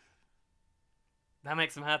 That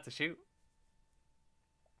makes him hard to shoot.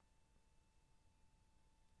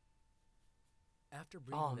 After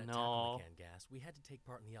breathing Oh, that no. Tacomacan gas, we had to take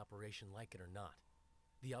part in the operation like it or not.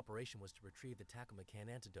 The operation was to retrieve the Tacomacan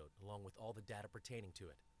antidote along with all the data pertaining to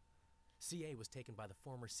it. CA was taken by the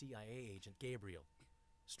former CIA agent Gabriel.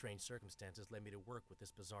 Strange circumstances led me to work with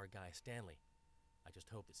this bizarre guy Stanley. I just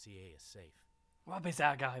hope that CA is safe. What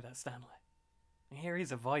bizarre guy, that Stanley? And here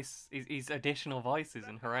he's a voice. He's additional voices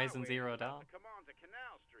in That's the Horizon highway Zero that Dawn. Come on to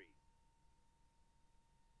Canal Street.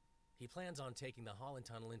 He plans on taking the Holland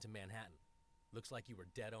Tunnel into Manhattan. Looks like you were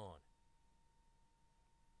dead on.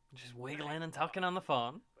 Just wiggling and talking on the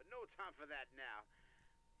phone. But no time for that now.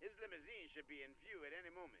 His limousine should be in view at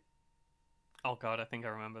any moment. Oh god, I think I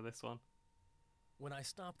remember this one. When I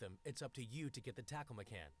stop them, it's up to you to get the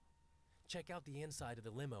Tacomacan. Check out the inside of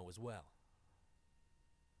the limo as well.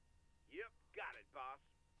 Yep, got it, boss.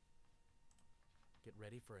 Get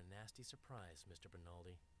ready for a nasty surprise, Mr.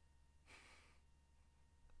 Bernaldi.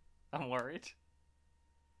 I'm worried.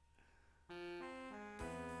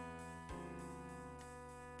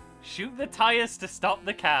 Shoot the tires to stop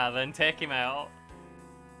the car, then take him out.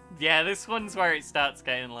 Yeah, this one's where it starts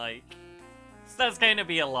getting like... Starts getting to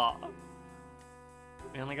be a lot.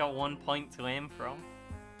 We only got 1 point to aim from.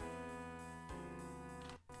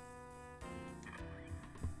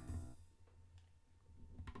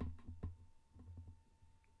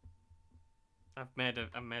 I've made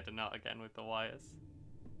a knot again with the wires.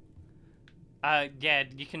 Yeah,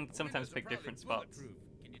 you can sometimes Windows are pick probably different spots. bulletproof.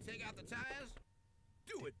 Can you take out the tires?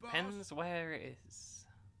 Do it, boss. Depends where it is.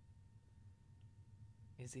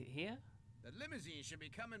 Is it here? The limousine should be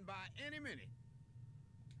coming by any minute.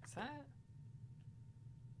 Is that?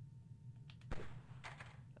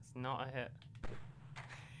 That's not a hit.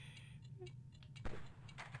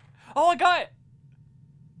 Oh, I got it!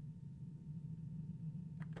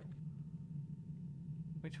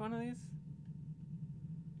 Which one of these?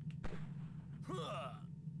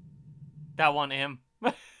 That one him.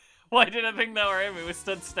 Why did I think that were him? It was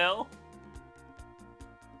stood still.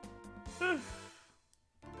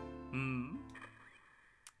 Hmm.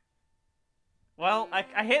 Well,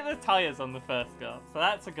 I hit the tires on the first go, so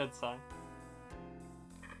that's a good sign.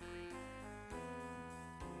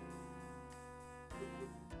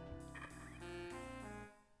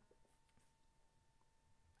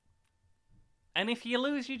 And if you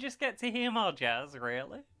lose, you just get to hear more jazz,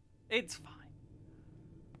 really? It's fine.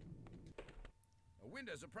 The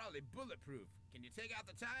windows are probably bulletproof. Can you take out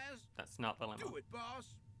the tires? That's not the limo. Do it,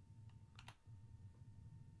 boss.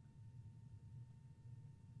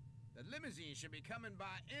 The limousine should be coming by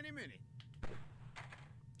any minute.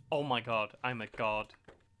 Oh my god, I'm a god.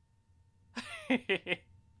 Okay.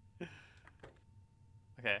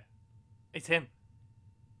 It's him.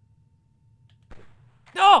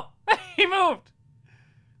 No! He moved!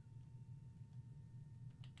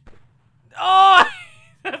 Oh!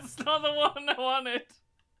 That's not the one I wanted.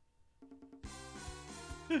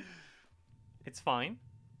 It's fine.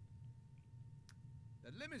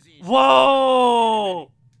 The limousine.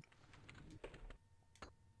 Whoa!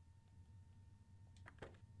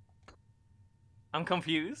 I'm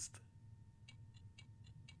confused.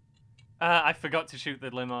 I forgot to shoot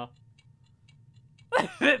the limo.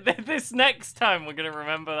 This next time we're gonna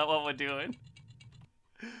remember that what we're doing.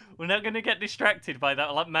 We're not gonna get distracted by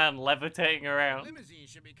that man levitating around. Limousine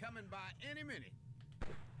should be coming by any minute.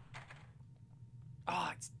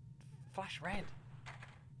 Oh, it's flash red.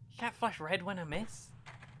 You can't flash red when I miss.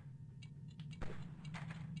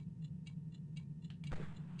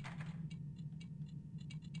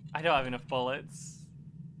 I don't have enough bullets.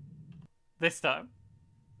 This time.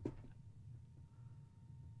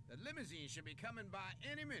 The limousine should be coming by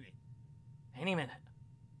any minute. Any minute.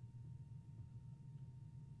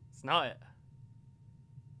 It's not it.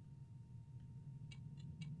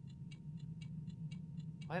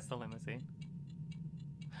 Where's the limousine?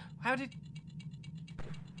 How did...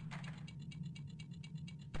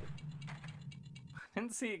 I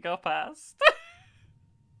didn't see it go past.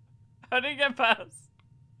 How did it get past?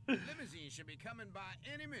 The limousine should be coming by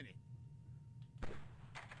any minute.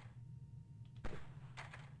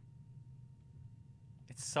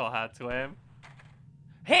 It's so hard to aim.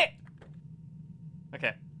 Hit!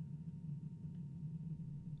 Okay.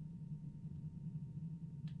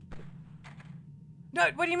 No,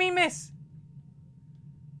 what do you mean miss?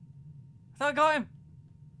 I thought I got him.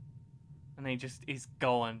 And he just, he's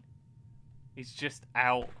gone. He's just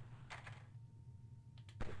out.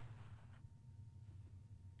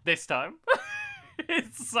 This time.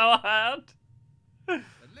 It's so hard. The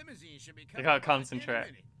limousine should be coming gotta by concentrate. any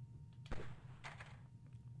minute.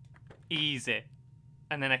 Easy.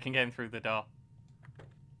 And then I can get him through the door.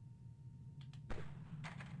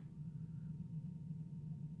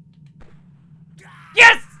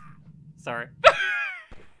 Yes! Sorry.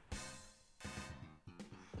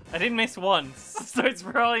 I didn't miss once, so it's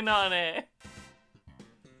probably not an A.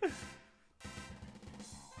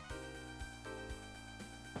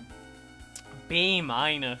 B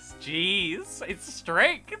minus. Jeez, it's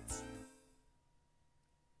strict.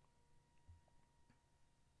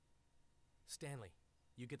 Stanley,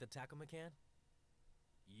 you get the Tacoma can?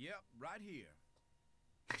 Yep, right here.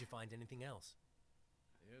 Did you find anything else?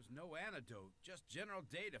 There's no antidote, just general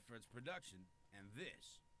data for its production, and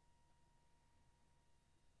this.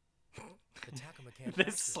 The Tacoma can.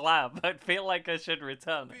 This slab, I feel like I should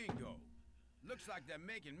return it. Bingo. Looks like they're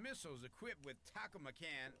making missiles equipped with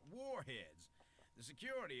Tacomacan warheads. The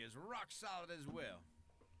security is rock solid as well.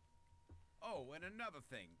 Oh, and another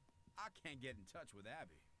thing. I can't get in touch with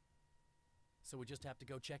Abby. So we just have to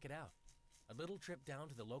go check it out. A little trip down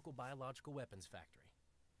to the local biological weapons factory.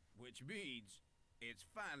 Which means it's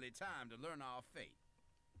finally time to learn our fate.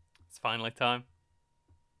 It's finally time.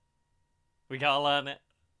 We gotta learn it.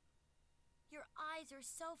 Your eyes are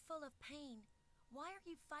so full of pain. Why are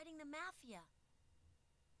you fighting the Mafia?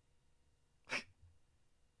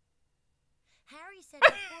 Harry said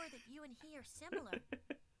before that you and he are similar.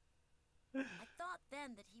 I thought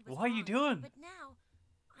then that he was What are you wrong, doing? But now,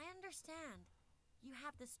 I understand. You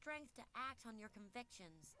have the strength to act on your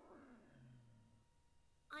convictions.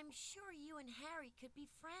 I'm sure you and Harry could be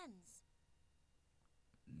friends.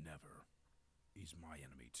 Never. He's my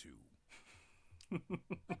enemy too.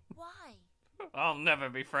 But why? I'll never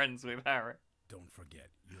be friends with Harry. Don't forget,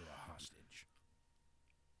 you're a hostage.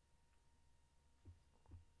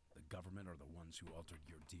 The government are the ones who altered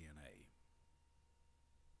your DNA.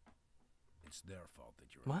 It's their fault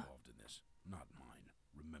that you're What? involved in this, not mine.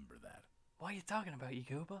 Remember that. What are you talking about,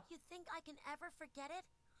 Yakuba? You think I can ever forget it?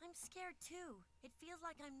 I'm scared too. It feels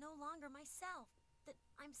like I'm no longer myself. That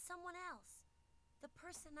I'm someone else. The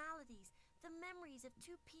personalities, the memories of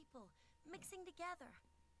two people, mixing together.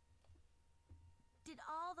 Did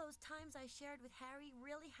all those times I shared with Harry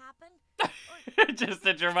really happen? Or Just a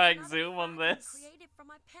is it dramatic another zoom on fragment this. created from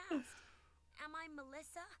my past? Am I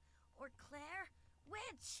Melissa or Claire?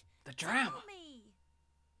 Which? The drama. Tell me.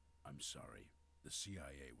 I'm sorry. The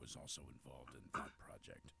CIA was also involved in that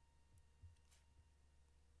project.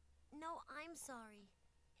 No, I'm sorry.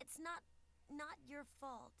 It's not your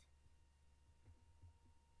fault.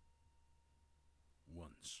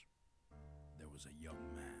 Once, there was a young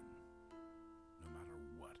man. No matter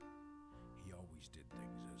what, he always did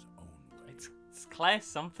things his own way. It's Claire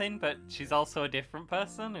something, but she's also a different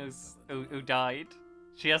person who died.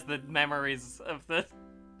 She has the memories of the.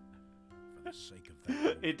 For the sake of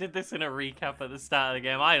that. It did this in a recap at the start of the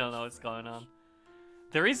game. I don't know what's going on.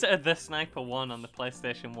 There is a The Sniper 1 on the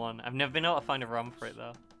PlayStation 1. I've never been able to find a ROM for it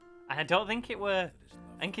though. And I don't think it were.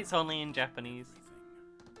 I think it's only in Japanese.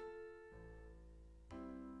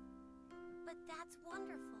 But that's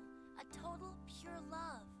wonderful. A total pure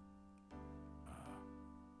love.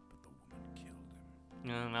 But the woman killed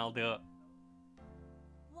him. And I'll do it.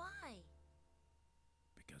 Why?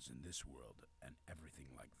 Because in this world, and everything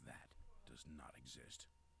like that does not exist.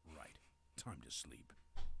 Right. Time to sleep.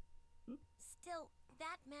 Still,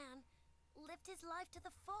 that man lived his life to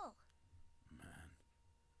the full. Man,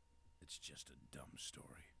 it's just a dumb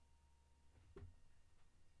story.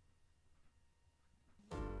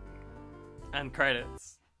 And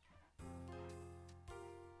credits.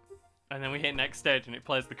 And then we hit next stage and it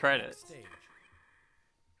plays the credits. Stage.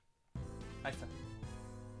 I said.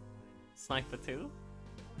 Sniper 2?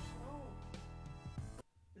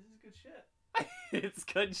 This is good shit. It's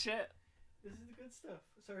good shit. This is the good stuff.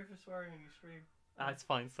 Sorry for swearing on your stream. It's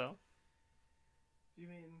fine, so. You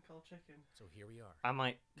mean cold chicken? So here we are. I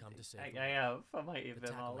might. Come to save I the world. have. I might The eat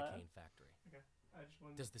them all out. Tackle factory. Okay. I just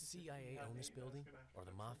wanted Does the to see if CIA you had own this any, but I was building gonna have to or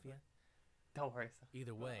the look something. mafia? Don't worry, Sam.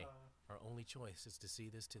 Either way, uh, our only choice is to see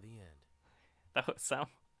this to the end. That was Sam.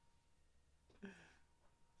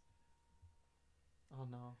 Oh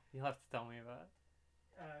no. You'll have to tell me about it.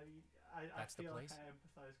 I That's the feel like place? I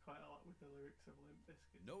empathize quite a lot with the lyrics of Limp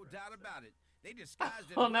Bizkit. No doubt about it. They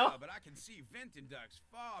disguised it Oh, no. well, but I can see venting ducts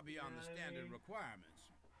far beyond the Yeah, I standard mean-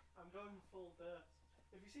 requirements. I'm going full Durst.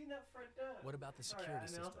 Have you seen that Fred Durst? What about the Sorry, security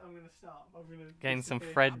I know, system? I'm gonna stop. I'm gonna Getting some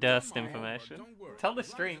disappear. Fred I've Durst done my homework, information. don't worry. Tell the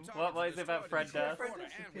As long as stream. the What target's is it about Fred destroyed in Durst? short Fred order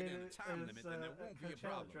Durst and within a appeared time as, limit, then there at won't be a Coachella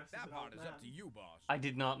problem. dressed That as an part old is up man. to you, boss. I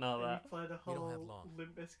did not know And that. he played a You don't have whole long.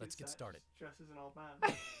 Limp Bizkit Let's get set started. dressed as an old man.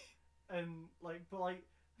 And but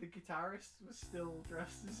the guitarist was still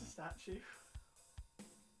dressed as a statue.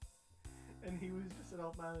 And he was just an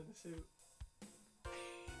old man in a suit.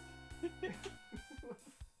 Like,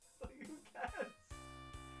 who cares?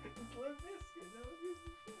 It's Limp Bizkit, no one gives a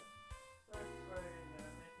shit. Sorry for making a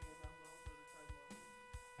dumb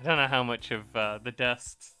little I don't know how much of the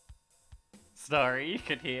Dust story you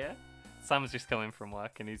could hear. Sam's just coming from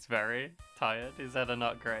work and he's very tired. He's had a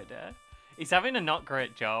not great day. He's having a not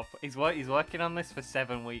great job. He's working on this for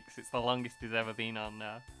 7 weeks. It's the longest he's ever been on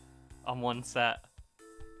one set.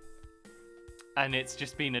 And it's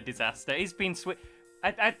just been a disaster. He's been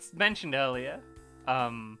I mentioned earlier,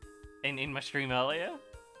 in my stream earlier,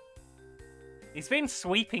 he's been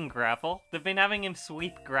sweeping gravel. They've been having him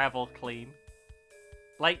sweep gravel clean.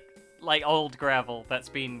 Like old gravel that's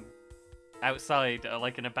been outside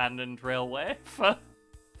like an abandoned railway for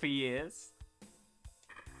years.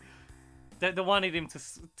 They wanted him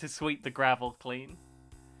to sweep the gravel clean.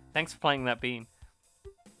 Thanks for playing that bean.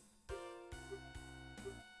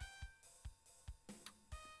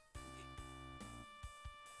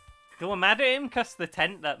 They were mad at him because the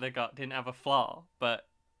tent that they got didn't have a flaw, but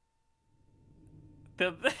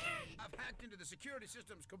I've hacked into the security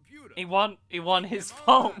system's computer. he won his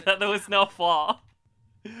fault that there was no flaw.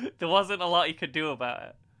 There wasn't a lot he could do about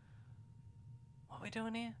it. What are we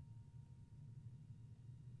doing here?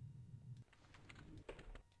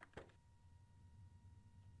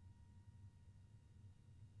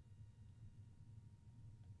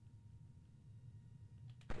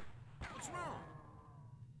 What's wrong?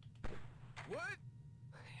 What?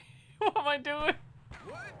 What am I doing?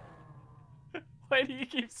 What? Why do you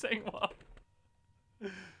keep saying what?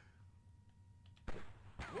 What?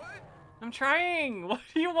 I'm trying! What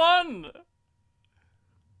do you want?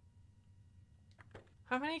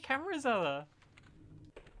 How many cameras are there?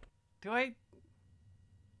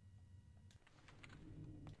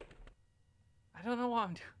 I don't know what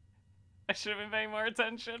I'm doing. I should have been paying more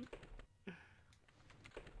attention.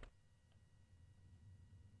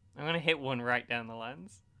 I'm gonna hit one right down the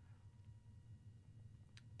lens.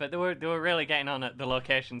 But they were really getting on at the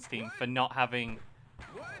locations team for not having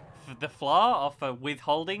the flaw or for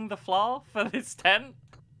withholding the flaw for this tent.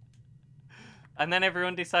 and then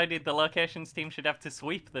everyone decided the locations team should have to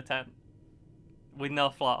sweep the tent with no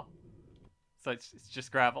floor. So it's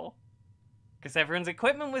just gravel. Because everyone's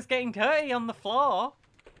equipment was getting dirty on the floor.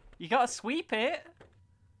 You gotta sweep it.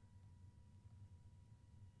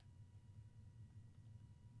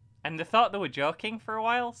 And they thought they were joking for a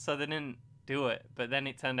while, so they didn't do it. But then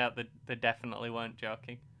it turned out that they definitely weren't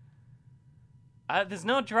joking. There's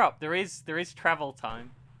no drop. There is travel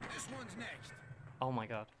time. This one's next. Oh my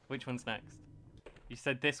god. Which one's next? You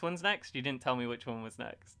said this one's next? You didn't tell me which one was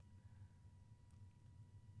next.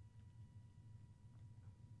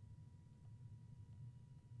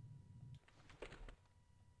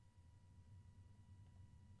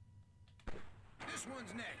 This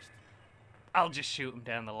one's next. I'll just shoot him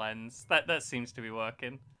down the lens. That seems to be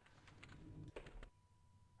working.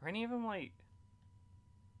 Are any of them like...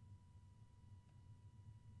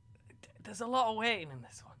 There's a lot of waiting in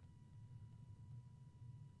this one.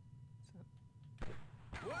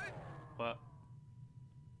 What?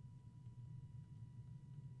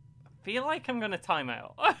 I feel like I'm gonna time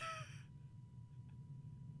out.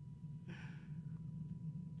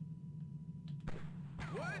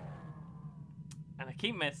 And I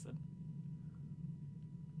keep missing.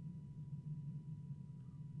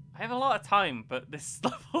 I have a lot of time, but this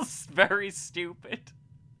level's very stupid.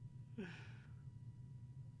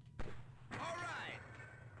 Alright.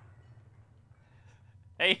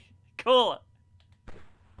 Hey, cool.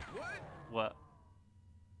 What? What?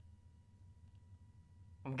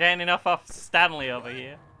 I'm getting enough off Stanley over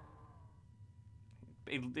here.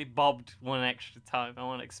 He bobbed one extra time. I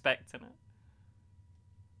wasn't expecting it.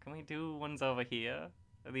 Can we do ones over here?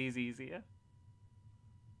 Are these easier?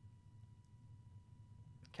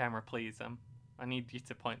 Camera, please. I need you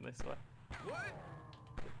to point this way. What?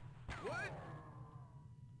 What?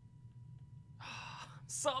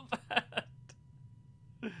 So bad.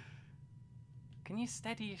 Can you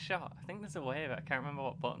steady your shot? I think there's a way, but I can't remember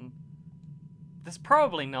what button. There's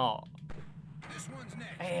probably not. This one's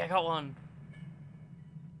next. Hey, I got one.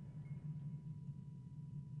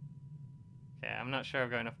 Okay, I'm not sure I've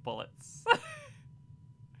got enough bullets.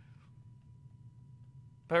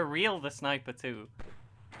 But real the sniper too.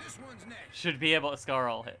 This one's next. Should be able to score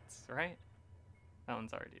all hits, right? That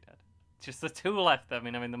one's already dead. Just the two left, I'm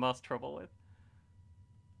in the most trouble with.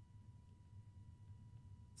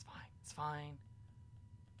 It's fine, it's fine.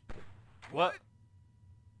 What?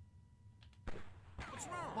 What's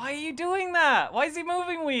wrong? Why are you doing that? Why is he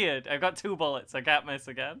moving weird? I've got 2 bullets, I can't miss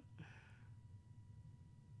again.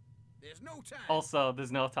 There's no time. Also,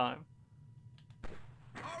 there's no time.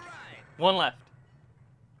 Alright. 1 left.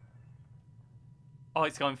 Oh,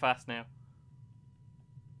 it's going fast now.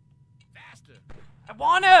 Faster. I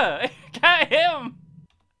wanna! Get him!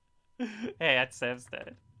 Hey, I'd save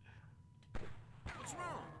dead. What's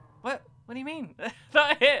wrong? What? What do you mean?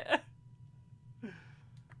 That hit!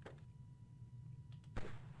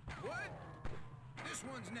 What? This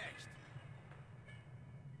one's next.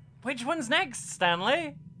 Which one's next,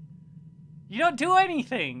 Stanley? You don't do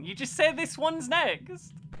anything. You just say this one's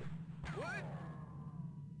next. What?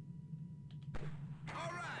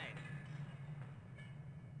 Alright.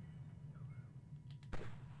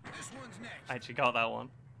 This one's next. I actually got that one.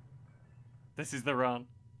 This is the run.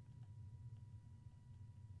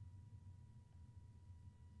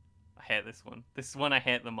 I hate this one. This is one I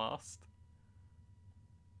hate the most.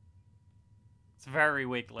 It's very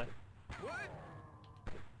wiggly. What?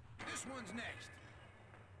 This one's next.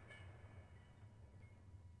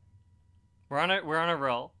 We're on a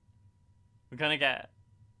roll. We're gonna get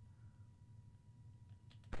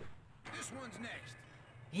it. This one's next.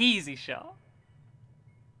 Easy shot.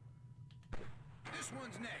 This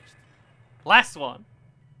one's next. Last one.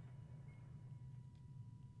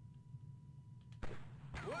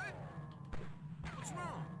 What? What's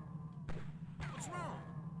wrong? What's wrong?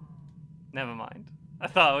 Never mind. I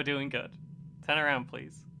thought we were doing good. Turn around,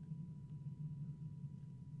 please.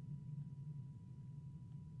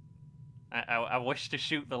 I wish to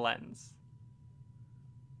shoot the lens.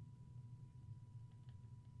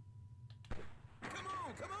 Come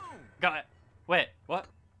on, come on. Got it. Wait, what?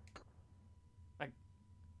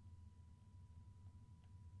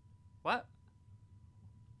 What?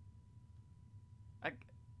 I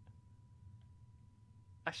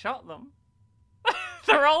shot them.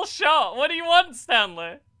 They're all shot. What do you want,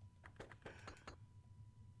 Stanley?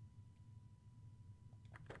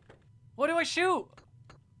 What do I shoot?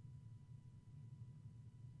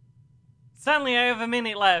 Stanley, I have a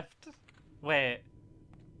minute left. Wait.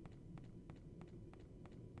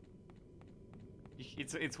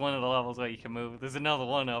 It's one of the levels where you can move. There's another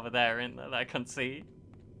one over there, isn't there, that I can't see.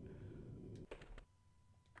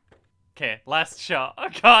 Okay, last shot. I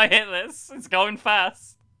can't hit this. It's going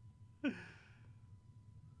fast. What's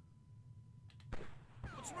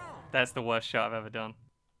wrong? That's the worst shot I've ever done.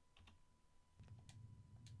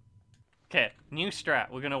 Okay, new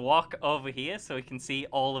strat. We're gonna walk over here so we can see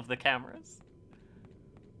all of the cameras.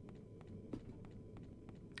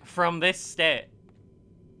 From this state,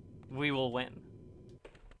 we will win.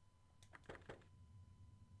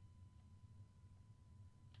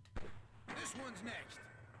 This one's next.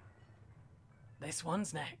 This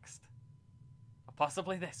one's next. Or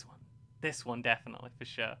possibly this one. This one definitely, for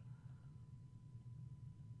sure.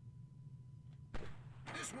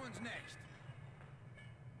 This one's next.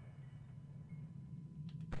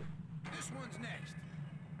 This one's next.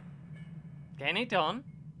 Getting it done.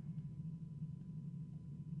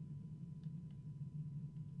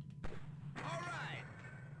 All right.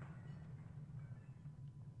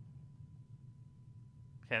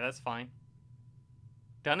 Okay, that's fine.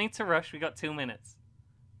 Don't need to rush, we got 2 minutes.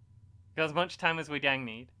 Got as much time as we dang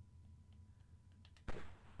need.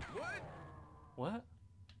 What? What?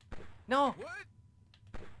 No!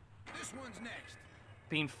 What? This one's next.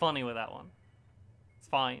 Being funny with that one. It's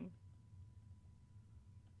fine.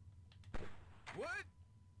 What?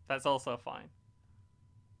 That's also fine.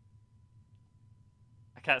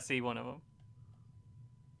 I can't see one of them.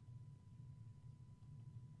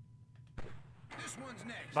 This one's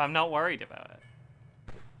next. But I'm not worried about it.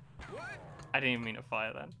 What? I didn't even mean to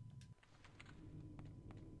fire then.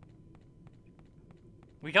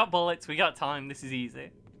 We got bullets, we got time, this is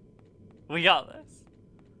easy. We got this.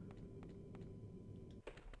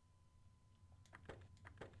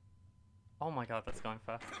 Oh my god, that's going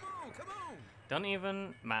fast. Come on, come on. Don't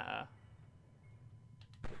even matter.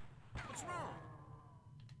 What's wrong?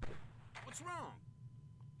 What's wrong?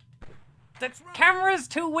 The What's wrong? camera's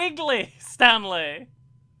too wiggly, Stanley!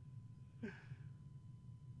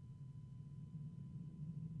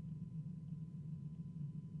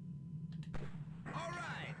 All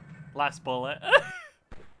right. Last bullet.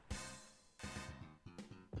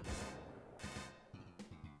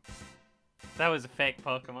 That was a fake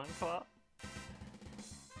Pokemon claw.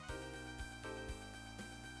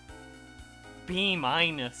 B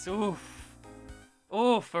minus. Oof.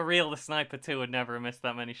 Oof, for real, the Sniper 2 would never have missed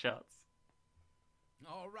that many shots.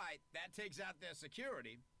 All right. That takes out their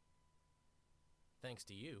security. Thanks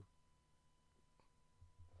to you.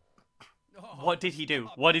 Oh, What did he do?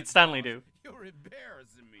 stop What that, did Stanley boss. do? You're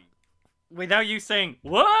embarrassing me. Without you saying,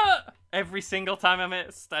 what? Every single time I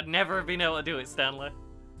missed, I'd never have been able to do it, Stanley.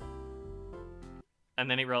 And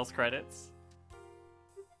then he rolls credits.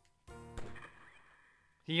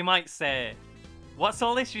 You might say, what's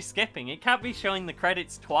all this you're skipping? It can't be showing the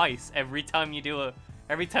credits twice every time you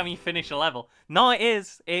every time you finish a level. No, it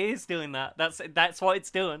is. It is doing that. That's what it's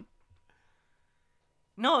doing.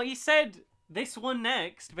 No, he said this one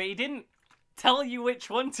next, but he didn't tell you which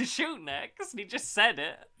one to shoot next. He just said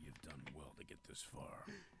it. You've done well to get this far.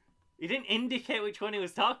 He didn't indicate which one he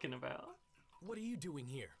was talking about. What are you doing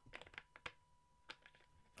here?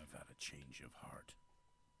 I've had a change of heart.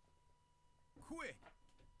 Quick,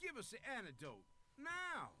 give us the antidote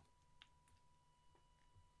now.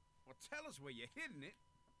 Well, tell us where you're hiding it.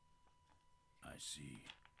 I see.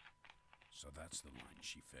 So that's the line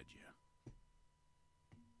she fed you.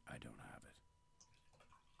 I don't have it.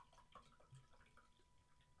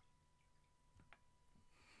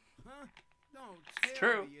 Huh? No, It's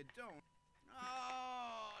tell true. me you don't.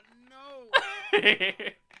 Oh, no.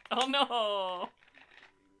 Oh no!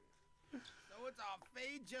 So it's our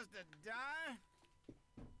fate just to die?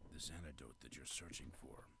 This antidote that you're searching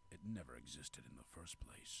for, it never existed in the first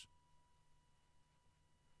place.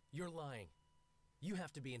 You're lying. You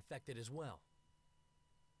have to be infected as well.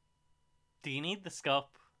 Do you need the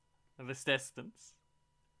scope of this distance?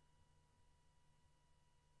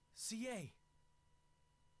 CA!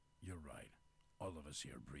 You're right. All of us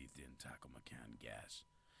here breathed in Tacomacan gas.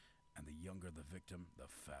 And the younger the victim, the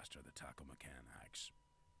faster the Tacomacan acts.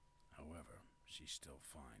 However, she's still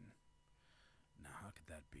fine. Now how could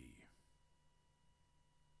that be?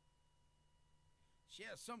 She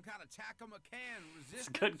has some kind of Tacomacan It's resistance?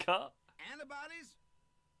 a good cut. Antibodies?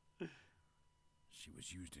 She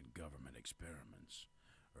was used in government experiments.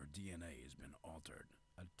 Her DNA has been altered,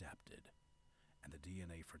 adapted, and the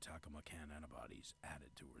DNA for Tacomacan antibodies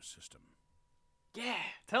added to her system. Yeah,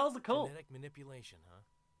 tells the cool. Genetic manipulation, huh?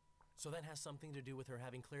 So that has something to do with her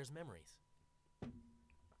having Claire's memories.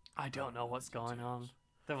 I don't know what's going on. Details.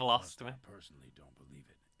 They've lost Plus, me. I personally don't believe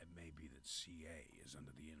it. It may be that CA is under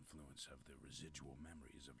the influence of the residual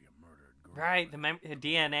memories of your murdered girlfriend. Right, her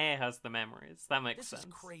DNA has the memories. That makes This sense. is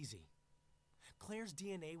crazy. Claire's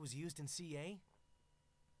DNA was used in CA?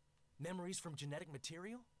 Memories from genetic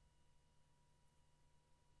material?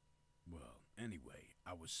 Well, anyway,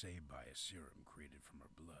 I was saved by a serum created from her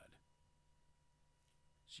blood.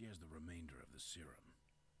 She has the remainder of the serum.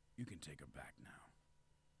 You can take her back now.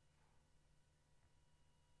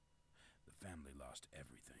 The family lost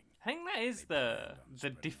everything. I think that is They the planned on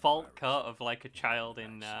spreading the default virus cut of like a with the child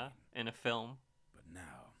in vaccine. a film. But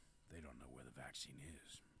now, they don't know where the vaccine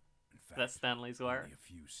is. In fact, That Stanley's wearing. only a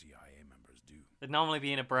few CIA members do. It'd normally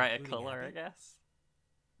be in a brighter Including color, I Abby? guess.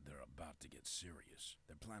 They're about to get serious.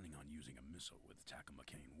 They're planning on using a missile with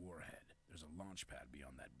Takamacane warhead. There's a launch pad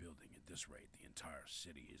beyond that building. At this rate, the entire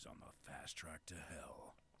city is on the fast track to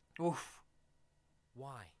hell. Oof.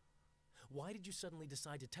 Why? Why did you suddenly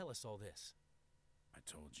decide to tell us all this? I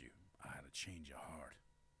told you, I had a change of heart.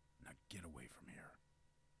 Now get away from here.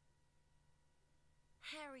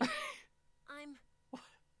 Harry, I'm...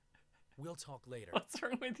 We'll talk later. What's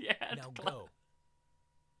wrong with your head? Now Cla- go.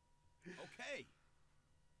 Okay.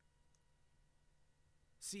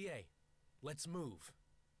 CA, let's move.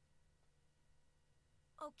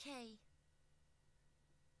 Okay.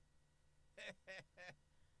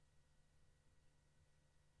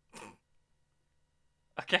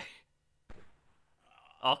 Okay.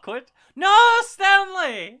 Awkward. No,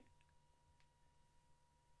 Stanley!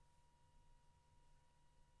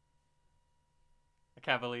 I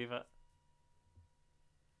can't believe it.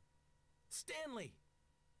 Stanley!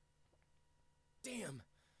 Damn!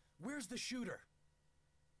 Where's the shooter?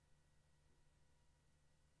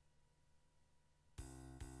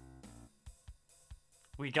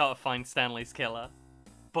 We gotta find Stanley's killer.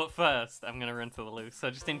 But first, I'm gonna run to the loo,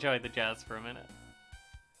 so just enjoy the jazz for a minute.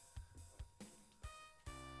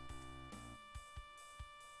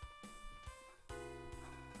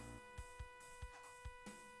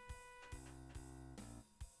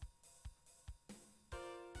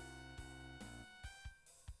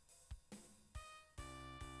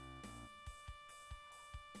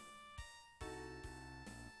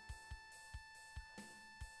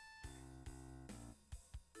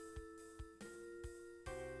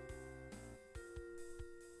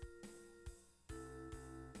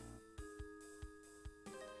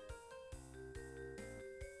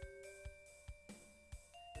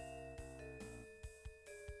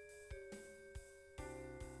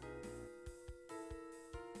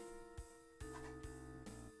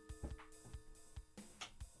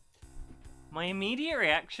 My immediate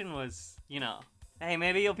reaction was, you know, hey,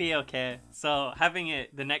 maybe you'll be okay. So having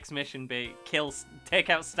it, the next mission be take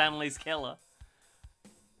out Stanley's killer,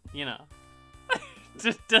 you know,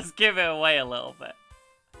 just give it away a little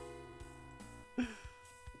bit.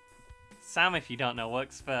 Sam, if you don't know,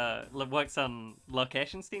 works on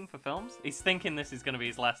locations team for films. He's thinking this is gonna be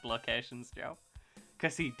his last locations job,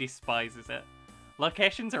 cause he despises it.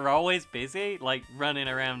 Locations are always busy, like running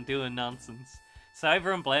around doing nonsense. So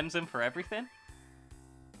everyone blames him for everything.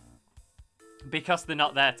 Because they're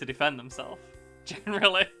not there to defend themselves,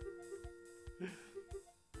 generally.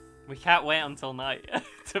 We can't wait until night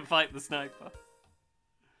to fight the sniper.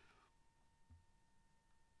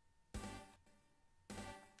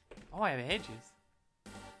 Oh, I have ages.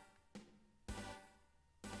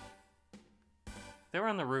 They were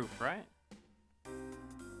on the roof, right?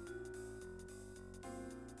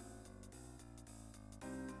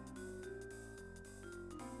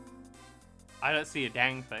 I don't see a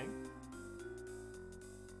dang thing.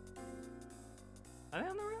 Are they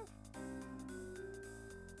on the roof?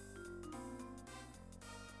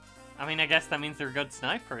 I mean, I guess that means they're a good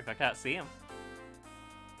sniper if I can't see them.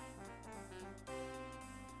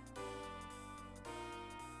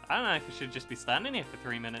 I don't know if I should just be standing here for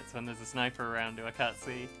 3 minutes when there's a sniper around who I can't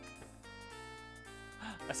see.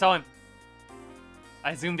 I saw him.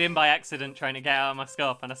 I zoomed in by accident trying to get out of my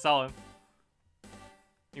scope and I saw him.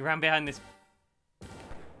 He ran behind this.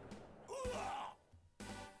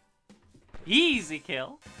 Easy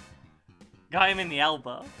kill. Got him in the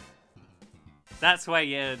elbow. That's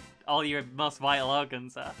where all your most vital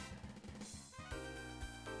organs are.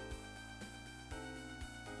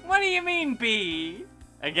 What do you mean, B?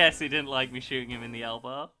 I guess he didn't like me shooting him in the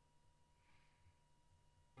elbow.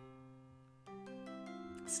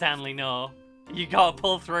 Stanley, no. You gotta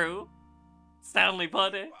pull through. Stanley,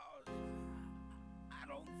 buddy. I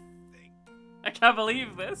don't think... I can't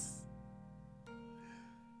believe this.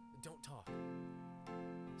 Don't talk.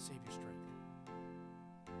 Save your strength.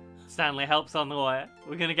 Stanley, help's on the way.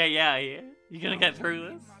 We're gonna get you out of here. You're gonna get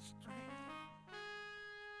through this.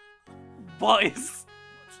 Boys!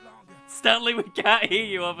 Stanley, we can't hear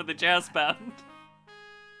you over the jazz band.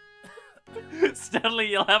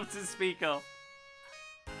 Stanley, you'll have to speak up.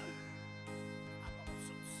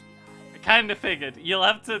 I kinda figured. You'll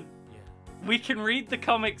have to... Yeah. We can read the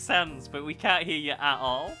Comic Sans, but we can't hear you at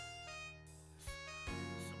all.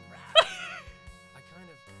 I kind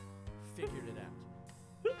of figured it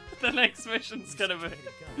out. The next mission's gonna be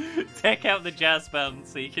Sophisticated gun. take out the jazz band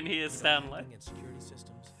so you can hear Stanley. Hacking and security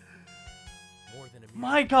systems. More than a mere-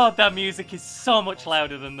 My god, that music is so much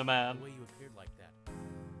louder than the man. The way you appeared like that, the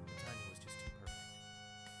timing was just too perfect.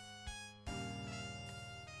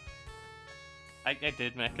 I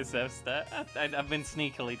did make a save stat. I've been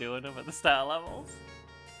sneakily doing them at the start levels.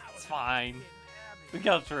 It's fine. We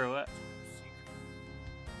go through it.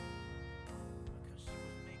 Because she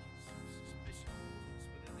was making some suspicious moves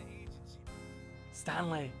within the agency.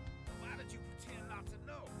 Stanley. Why did you pretend not to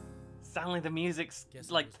know? Stanley, the music's Guess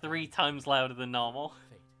it like was 3 times louder than normal.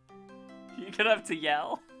 Fate. You're gonna have to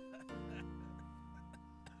yell.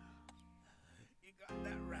 You got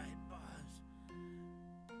that right, boss.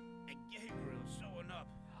 And Gabriel showing up.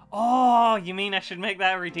 Oh, you mean I should make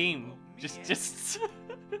that redeem? Just...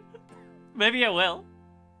 Maybe I will.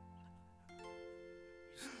 You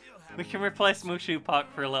still have We can replace Mushu Park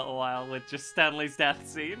for a little while with just Stanley's death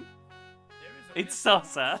scene. There is a It's so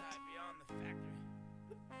mystery sad. outside beyond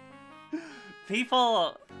the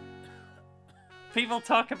factory. People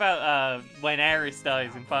talk about when Ares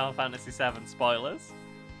dies in Final Fantasy VII, spoilers.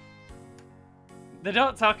 They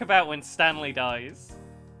don't talk about when Stanley dies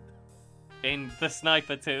in The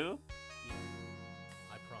Sniper 2.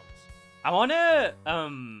 I promise. I wanna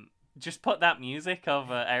just put that music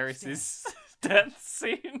over Ares' death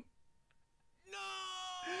scene. No!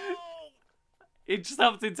 It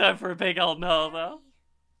stopped in time for a big old no though.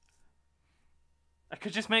 I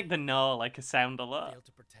could just make the no like a sound alert. Failed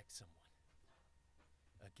to protect someone.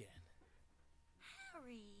 Again.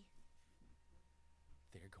 Harry.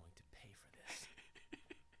 They're going to pay for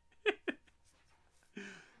this.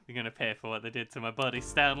 You're gonna pay for what they did to my buddy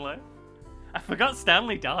Stanley. I forgot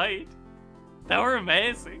Stanley died. They were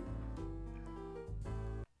amazing.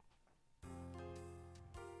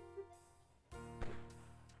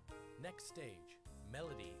 Next stage,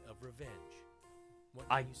 Melody of Revenge. What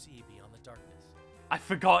I- can you see beyond the darkness? I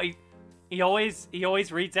forgot. He always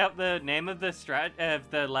reads out the name of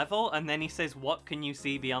the level, and then he says, "What can you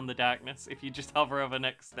see beyond the darkness?" If you just hover over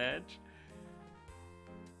next stage.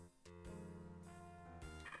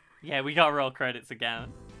 Yeah, we got roll credits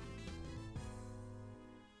again.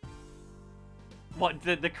 What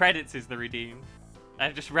the credits is the redeem.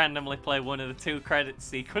 I just randomly play one of the 2 credit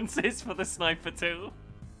sequences for the Sniper 2.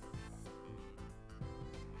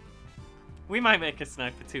 We might make a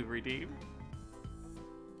Sniper 2 redeem.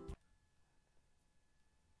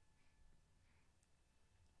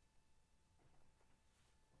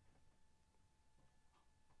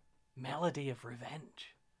 Melody of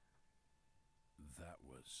Revenge. That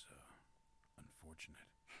was,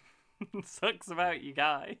 unfortunate. Sucks about you,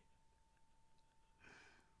 guy.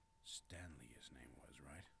 Stanley, his name was,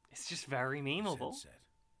 right? It's just very memeable. Headset.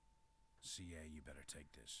 CA, you better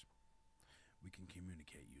take this. We can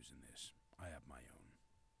communicate using this. I have my own,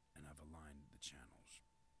 and I've aligned the channels.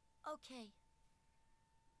 Okay.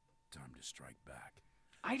 Time to strike back.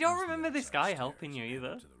 I don't Use the remember this outside guy stairs helping you and head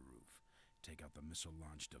either. up to the roof. Take out the missile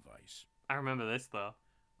launch device. I remember this though.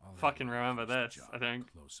 I'll have Fucking you remember finish the this, job I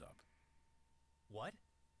think. Close up. What?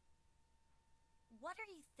 What are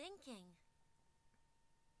you thinking?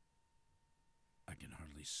 I can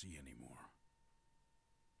hardly see anymore.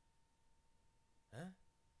 Huh?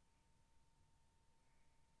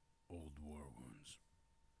 Old war wounds.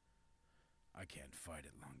 I can't fight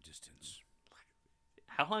at long distance.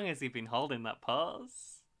 How long has he been holding that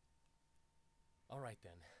pose? All right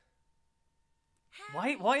then.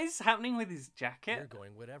 Why? What is happening with his You're jacket?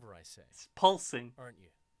 going whatever I say, It's pulsing. aren't you?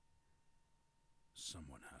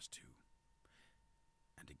 Someone has to.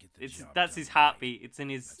 And to get the It's job that's done his right, heartbeat. It's in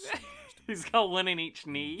his. that someone has to He's be got one in each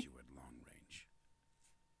who needs knee. you at long range.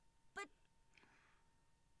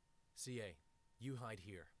 CA, you hide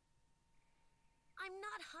here. I'm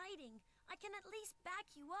not hiding. I can at least back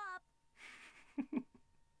you up.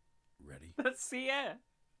 Ready? Let's see it.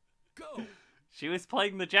 Go! She was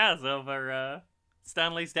playing the jazz over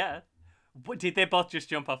Stanley's death. What, did they both just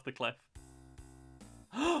jump off the cliff?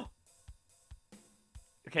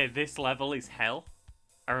 Okay, this level is hell.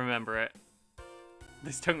 I remember it.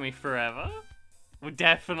 This took me forever. We're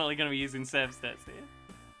definitely going to be using save stats here.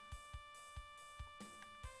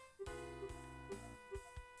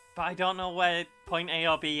 But I don't know where point A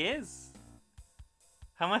or B is.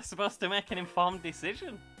 How am I supposed to make an informed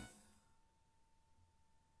decision?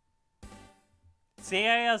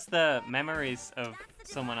 CA has the memories of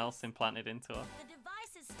someone else implanted into her. The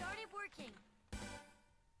device has started working.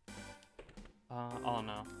 Oh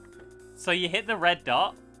no. So you hit the red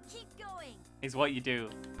dot, Keep going. is what you do.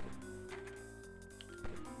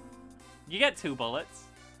 You get 2 bullets.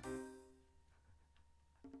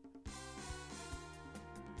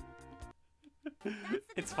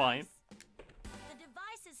 It's fine. The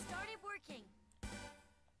device has started working.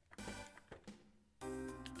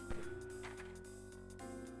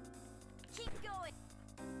 Keep going.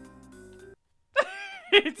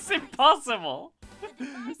 It's impossible.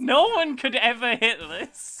 No one could ever hit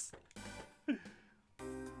this.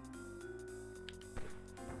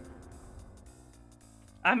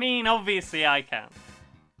 I mean, obviously I can.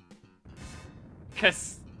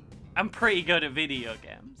 Because I'm pretty good at video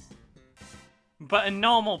games. But a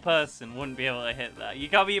normal person wouldn't be able to hit that. You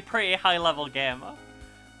gotta be a pretty high level gamer.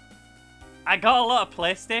 I got a lot of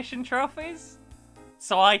PlayStation trophies,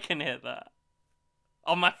 so I can hit that.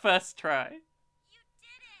 On my first try.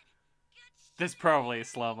 There's probably a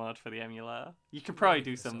slow mode for the emulator. You could probably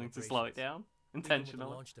do something to slow it down. Even with Intentionally.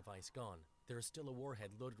 the launch device gone, there is still a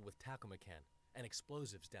warhead loaded with tacomacan and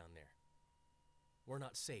explosives down there. We're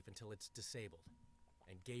not safe until it's disabled,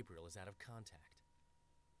 and Gabriel is out of contact.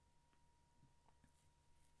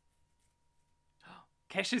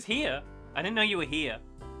 Kesha's here. I didn't know you were here.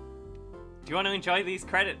 Do you want to enjoy these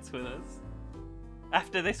credits with us?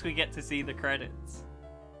 After this, we get to see the credits.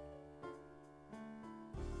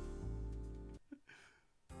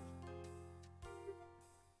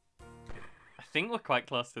 I think we're quite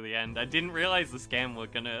close to the end. I didn't realize this game were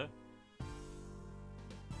gonna...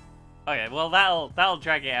 Okay, well that'll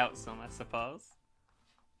drag it out some, I suppose.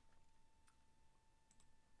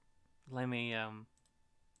 Let me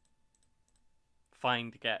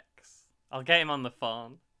find Gex. I'll get him on the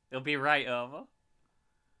phone. He'll be right over.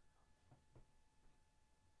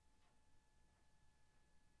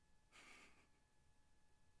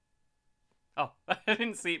 Oh, I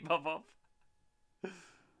didn't see it pop up.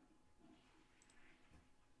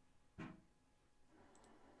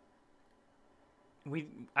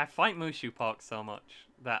 I fight Mushu Park so much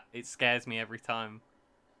that it scares me every time.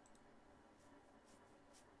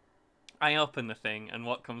 I open the thing and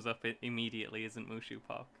what comes up immediately isn't Mushu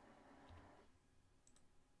Park.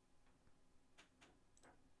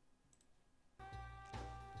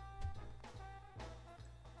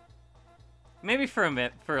 Maybe for a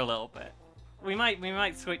little bit. We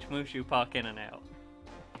might switch Mushu Park in and out.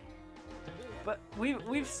 But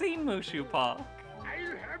we've seen Mushu Park. I'll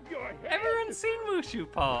have your head. Everyone's seen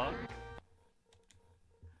Mushu Park.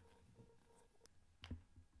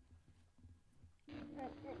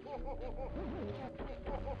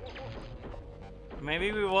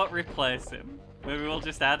 Maybe we won't replace him. Maybe we'll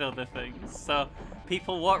just add other things. So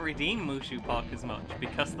people won't redeem Mushu Park as much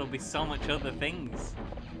because there'll be so much other things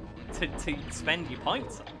to spend your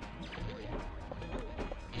points on.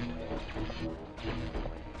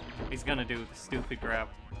 He's gonna do the stupid grab.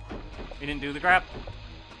 He didn't do the grab.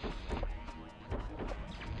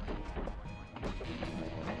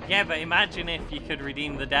 Yeah, but imagine if you could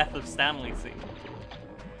redeem the death of Stanley scene.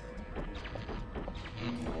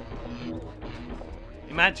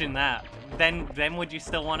 Imagine that. Then would you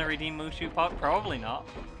still want to redeem Mushu Park? Probably not.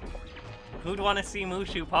 Who'd want to see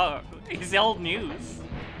Mushu Park? He's old news.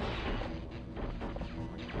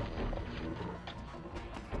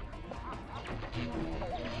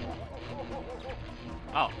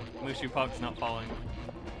 Oh, Mushu Park's not following.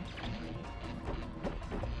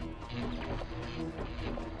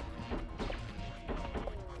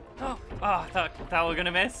 Oh, I thought we're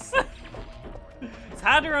gonna miss. It's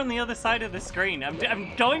harder on the other side of the screen.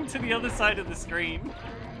 I'm going to the other side of the screen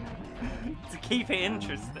to keep it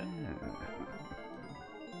interesting.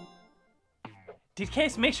 Did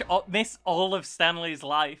Case miss all of Stanley's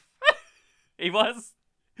life?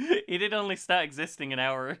 He did only start existing an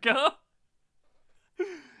hour ago.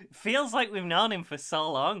 Feels like we've known him for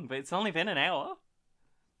so long, but it's only been an hour.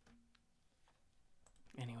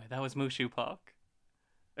 Anyway, that was Mushu Park.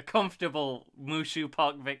 A comfortable Mushu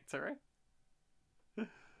Park victory.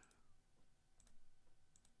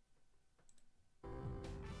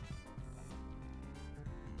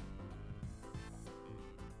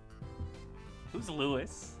 Who's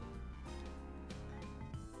Lewis?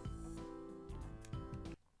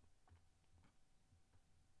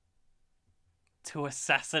 To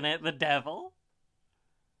assassinate the devil?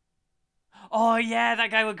 Oh yeah,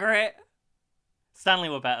 that guy was great. Stanley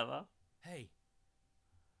were better though. Hey.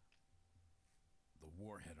 The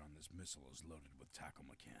warhead on this missile is loaded with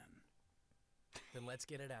tacomacan. Then let's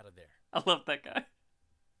get it out of there. I love that guy.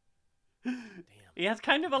 Damn. He has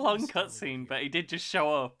kind of a long Stanley cutscene, here. but he did just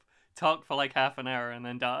show up, talk for like half an hour, and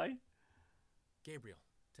then die. Gabriel,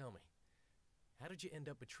 tell me, how did you end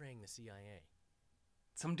up betraying the CIA?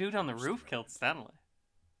 Some dude on the roof killed Stanley.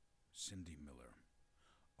 Cindy Miller,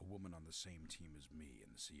 a woman on the same team as me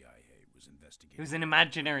in the CIA, was investigating. It was an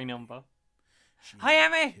imaginary number. She Hi,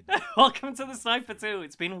 had Emmy! kidnapped Welcome to the Sniper 2.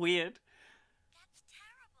 It's been weird. That's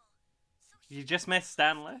terrible. So You just missed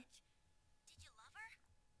Stanley. did you love her?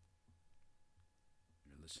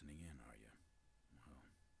 You're listening in, are you? Well,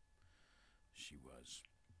 she was.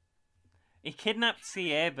 He kidnapped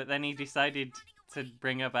CA, but then he decided to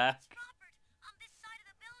bring her back. Robert, on this side of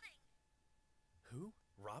the building. Who?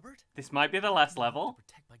 Robert? This might be the last Who do you have level. to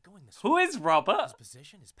protect by going this Who way? is Robert? His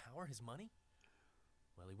position, his power, his money?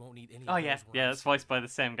 Well, he won't need any Oh of yeah, those yeah, words. it's voiced by the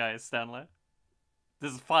same guy as Stanley.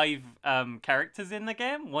 There's 5 characters in the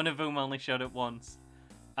game, one of whom only showed up once.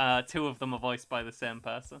 2 of them are voiced by the same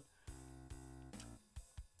person.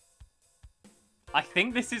 I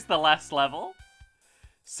think this is the last level.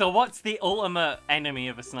 So what's the ultimate enemy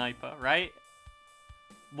of a sniper, right?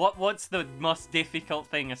 What's the most difficult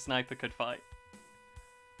thing a sniper could fight?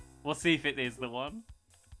 We'll see if it is the one.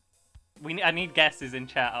 I need guesses in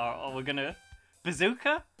chat, or we're gonna...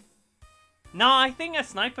 Bazooka? No, I think a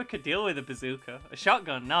sniper could deal with a bazooka. A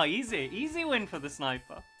shotgun? No, easy. Easy win for the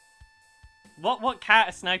sniper. What can't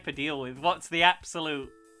a sniper deal with? What's the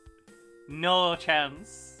absolute... no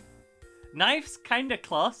chance? Knife's kinda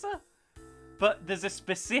closer, but there's a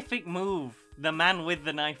specific move the man with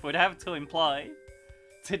the knife would have to employ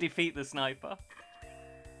to defeat the sniper.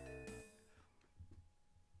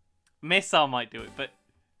 Missile might do it, but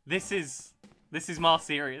this is more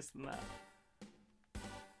serious than that.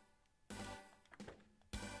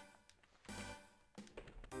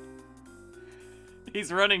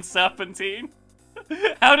 He's running Serpentine.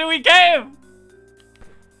 How do we get him?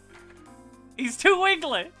 He's too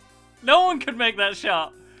wiggly. No one could make that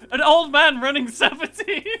shot. An old man running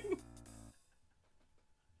Serpentine.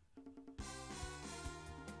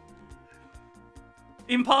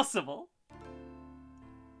 Impossible.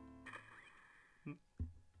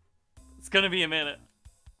 It's gonna be a minute.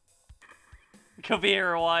 Could be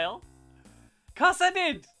here a while. Course I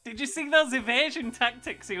did. Did you see those evasion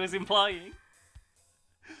tactics he was employing?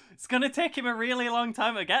 It's gonna take him a really long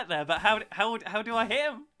time to get there, but how do I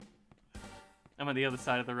hit him? I'm on the other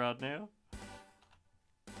side of the road now.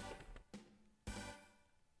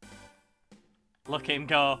 Look at him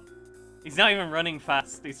go. He's not even running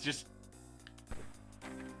fast. He's just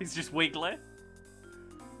wiggly.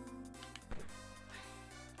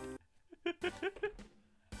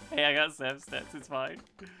 Hey, I got save stats. It's fine.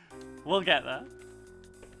 We'll get there.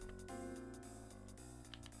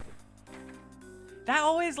 That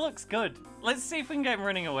always looks good. Let's see if we can get him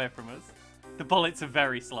running away from us. The bullets are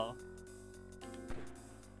very slow.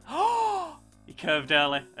 Oh! He curved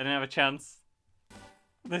early. I didn't have a chance.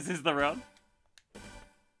 This is the run.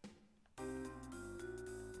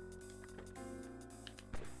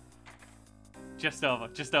 Just over.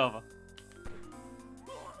 Just over.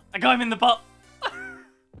 I got him in the butt.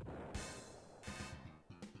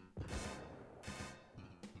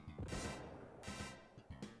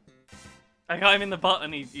 I got him in the butt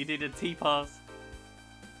and he did a T-pose.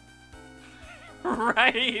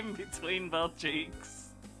 Right in between both cheeks.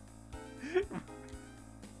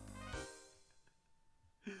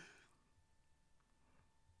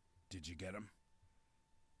 Did you get him?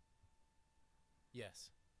 Yes.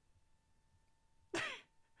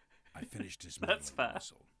 I finished his That's mailing fair.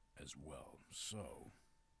 whistle as well, so...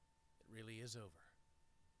 It really is over.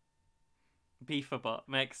 B for butt.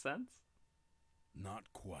 Makes sense.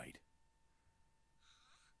 Not quite.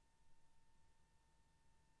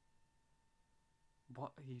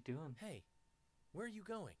 What are you doing? Hey, where are you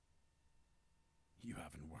going? You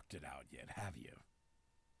haven't worked it out yet, have you?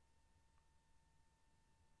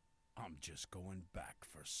 I'm just going back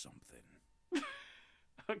for something.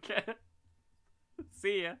 Okay.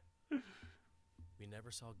 See ya. We never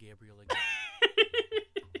saw Gabriel again.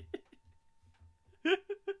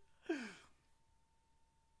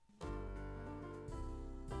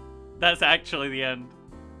 That's actually the end.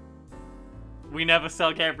 We never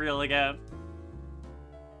saw Gabriel again.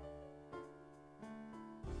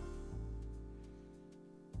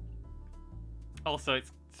 Also,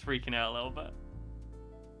 it's freaking out a little bit.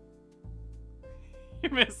 You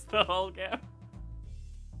missed the whole game.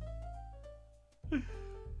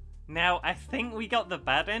 Now, I think we got the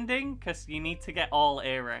bad ending, because you need to get all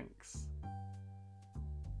A ranks.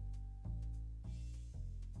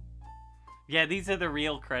 Yeah, these are the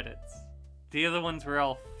real credits. The other ones were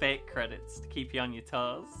all fake credits to keep you on your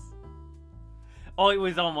toes. Oh, it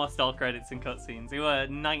was almost all credits and cutscenes. It were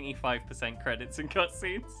 95% credits and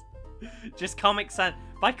cutscenes. Just Comic Sans.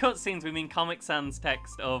 By cutscenes, we mean Comic Sans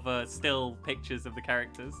text over still pictures of the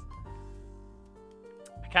characters.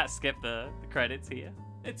 I can't skip the credits here.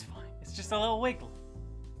 It's fine. It's just a little wiggle.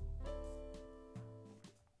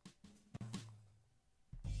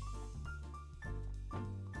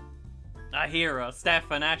 Our hero,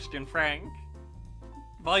 Stefan Ashton Frank.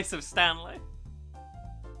 Voice of Stanley.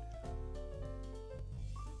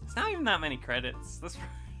 It's not even that many credits. That's it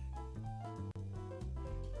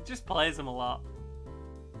just plays them a lot.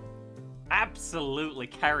 Absolutely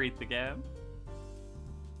carried the game.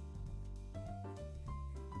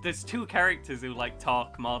 There's two characters who like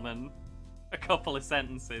talk more than a couple of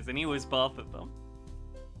sentences, and he was both of them.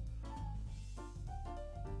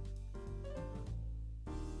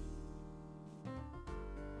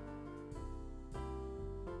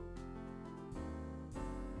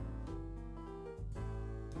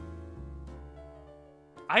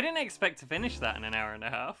 I didn't expect to finish that in an hour and a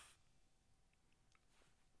half.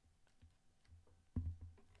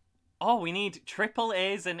 Oh, we need triple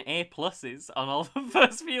A's and A pluses on all the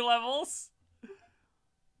first few levels.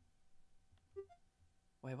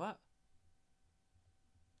 Wait, what?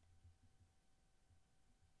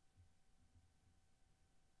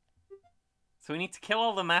 So we need to kill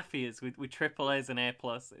all the mafias with triple A's and A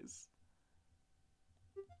pluses.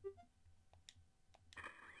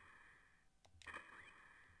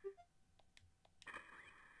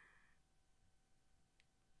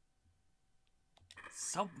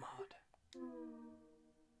 Submod.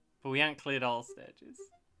 But we haven't cleared all stages.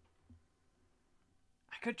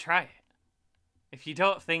 I could try it. If you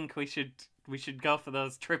don't think we should go for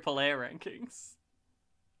those AAA rankings.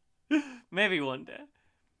 Maybe one day.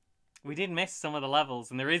 We did miss some of the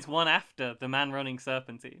levels, and there is one after the man running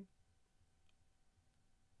Serpentine.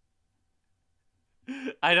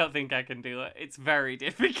 I don't think I can do it. It's very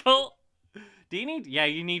difficult. Do you need... Yeah,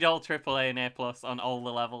 you need all AAA and A+ on all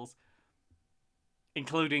the levels.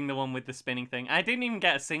 Including the one with the spinning thing. I didn't even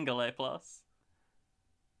get a single A+.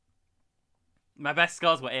 My best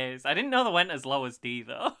scores were A's. I didn't know they went as low as D,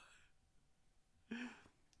 though.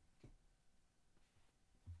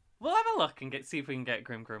 We'll have a look and see if we can get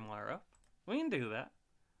Grim Grimoire up. We can do that.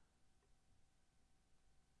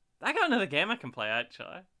 I got another game I can play,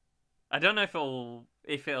 actually. I don't know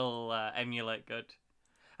if it'll emulate good.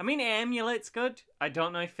 I mean, it emulates good. I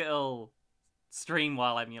don't know if it'll stream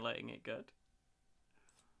while emulating it good.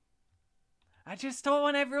 I just don't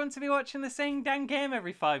want everyone to be watching the same damn game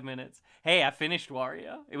every 5 minutes. Hey, I finished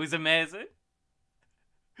Wario. It was amazing.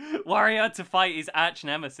 Wario had to fight his arch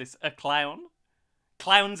nemesis, a clown.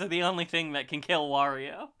 Clowns are the only thing that can kill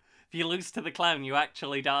Wario. If you lose to the clown, you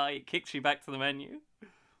actually die. It kicks you back to the menu.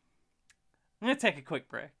 I'm going to take a quick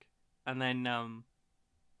break. And then,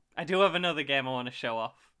 I do have another game I want to show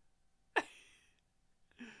off.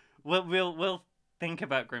 We'll think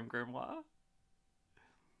about Grim Grimoire.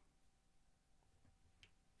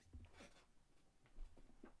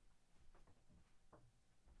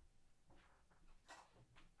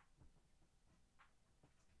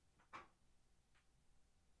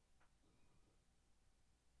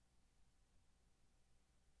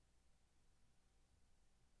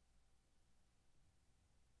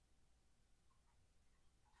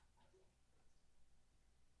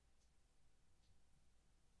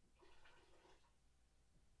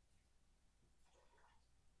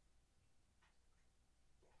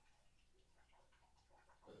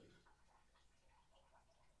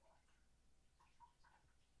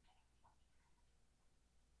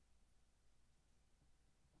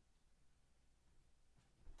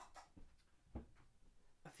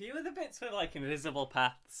 A few of the bits with like invisible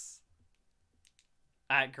paths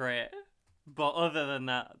aren't great, but other than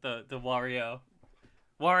that, the Wario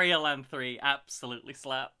Land 3 absolutely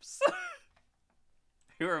slaps.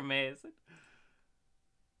 They were amazing.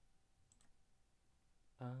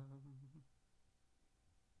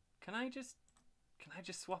 Can I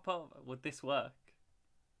just swap over? Would this work?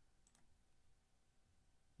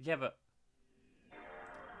 Yeah, but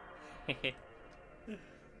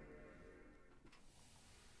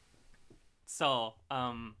so,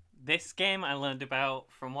 this game I learned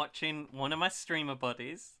about from watching one of my streamer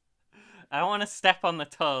buddies. I don't want to step on the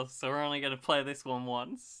toes, so we're only going to play this one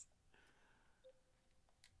once.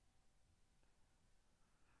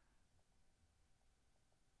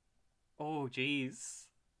 Oh, jeez.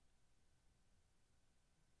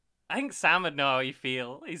 I think Sam would know how you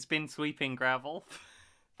feel. He's been sweeping gravel.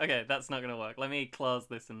 Okay, that's not going to work. Let me close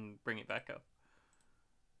this and bring it back up.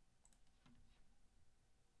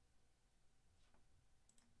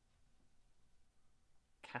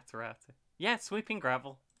 Catarata. Yeah, sweeping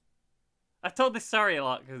gravel. I've told this story a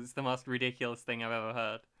lot because it's the most ridiculous thing I've ever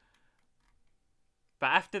heard. But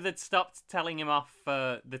after they'd stopped telling him off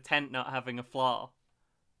for the tent not having a floor,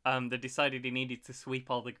 they decided he needed to sweep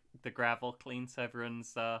all the gravel clean so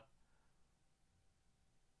everyone's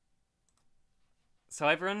So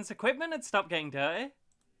everyone's equipment had stopped getting dirty.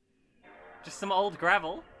 Just some old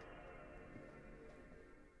gravel.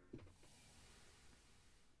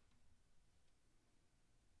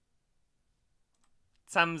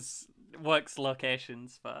 Sam's works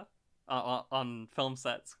locations for on film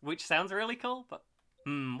sets, which sounds really cool, but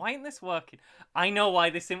why ain't this working? I know why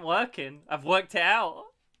this isn't working. I've worked it out.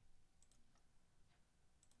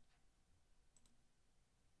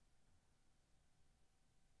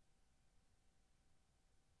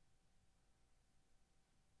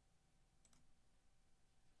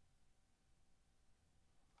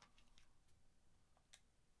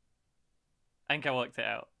 I think I worked it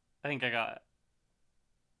out. I think I got it.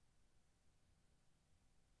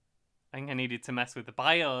 I think I needed to mess with the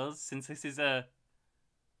BIOS since this is a...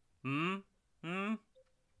 No?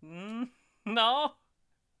 I'm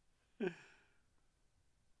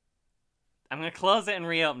going to close it and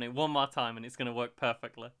reopen it one more time and it's going to work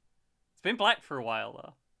perfectly. It's been black for a while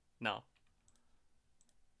though. No.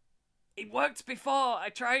 It worked before! I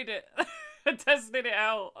tried it! I tested it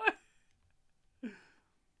out!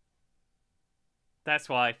 That's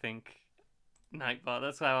why I think Nightbot,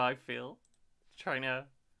 that's how I feel. Trying to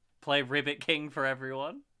play Ribbit King for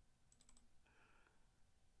everyone.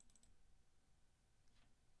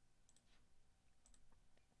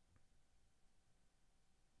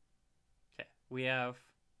 Okay, we have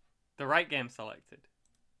the right game selected.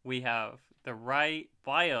 We have the right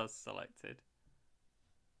BIOS selected.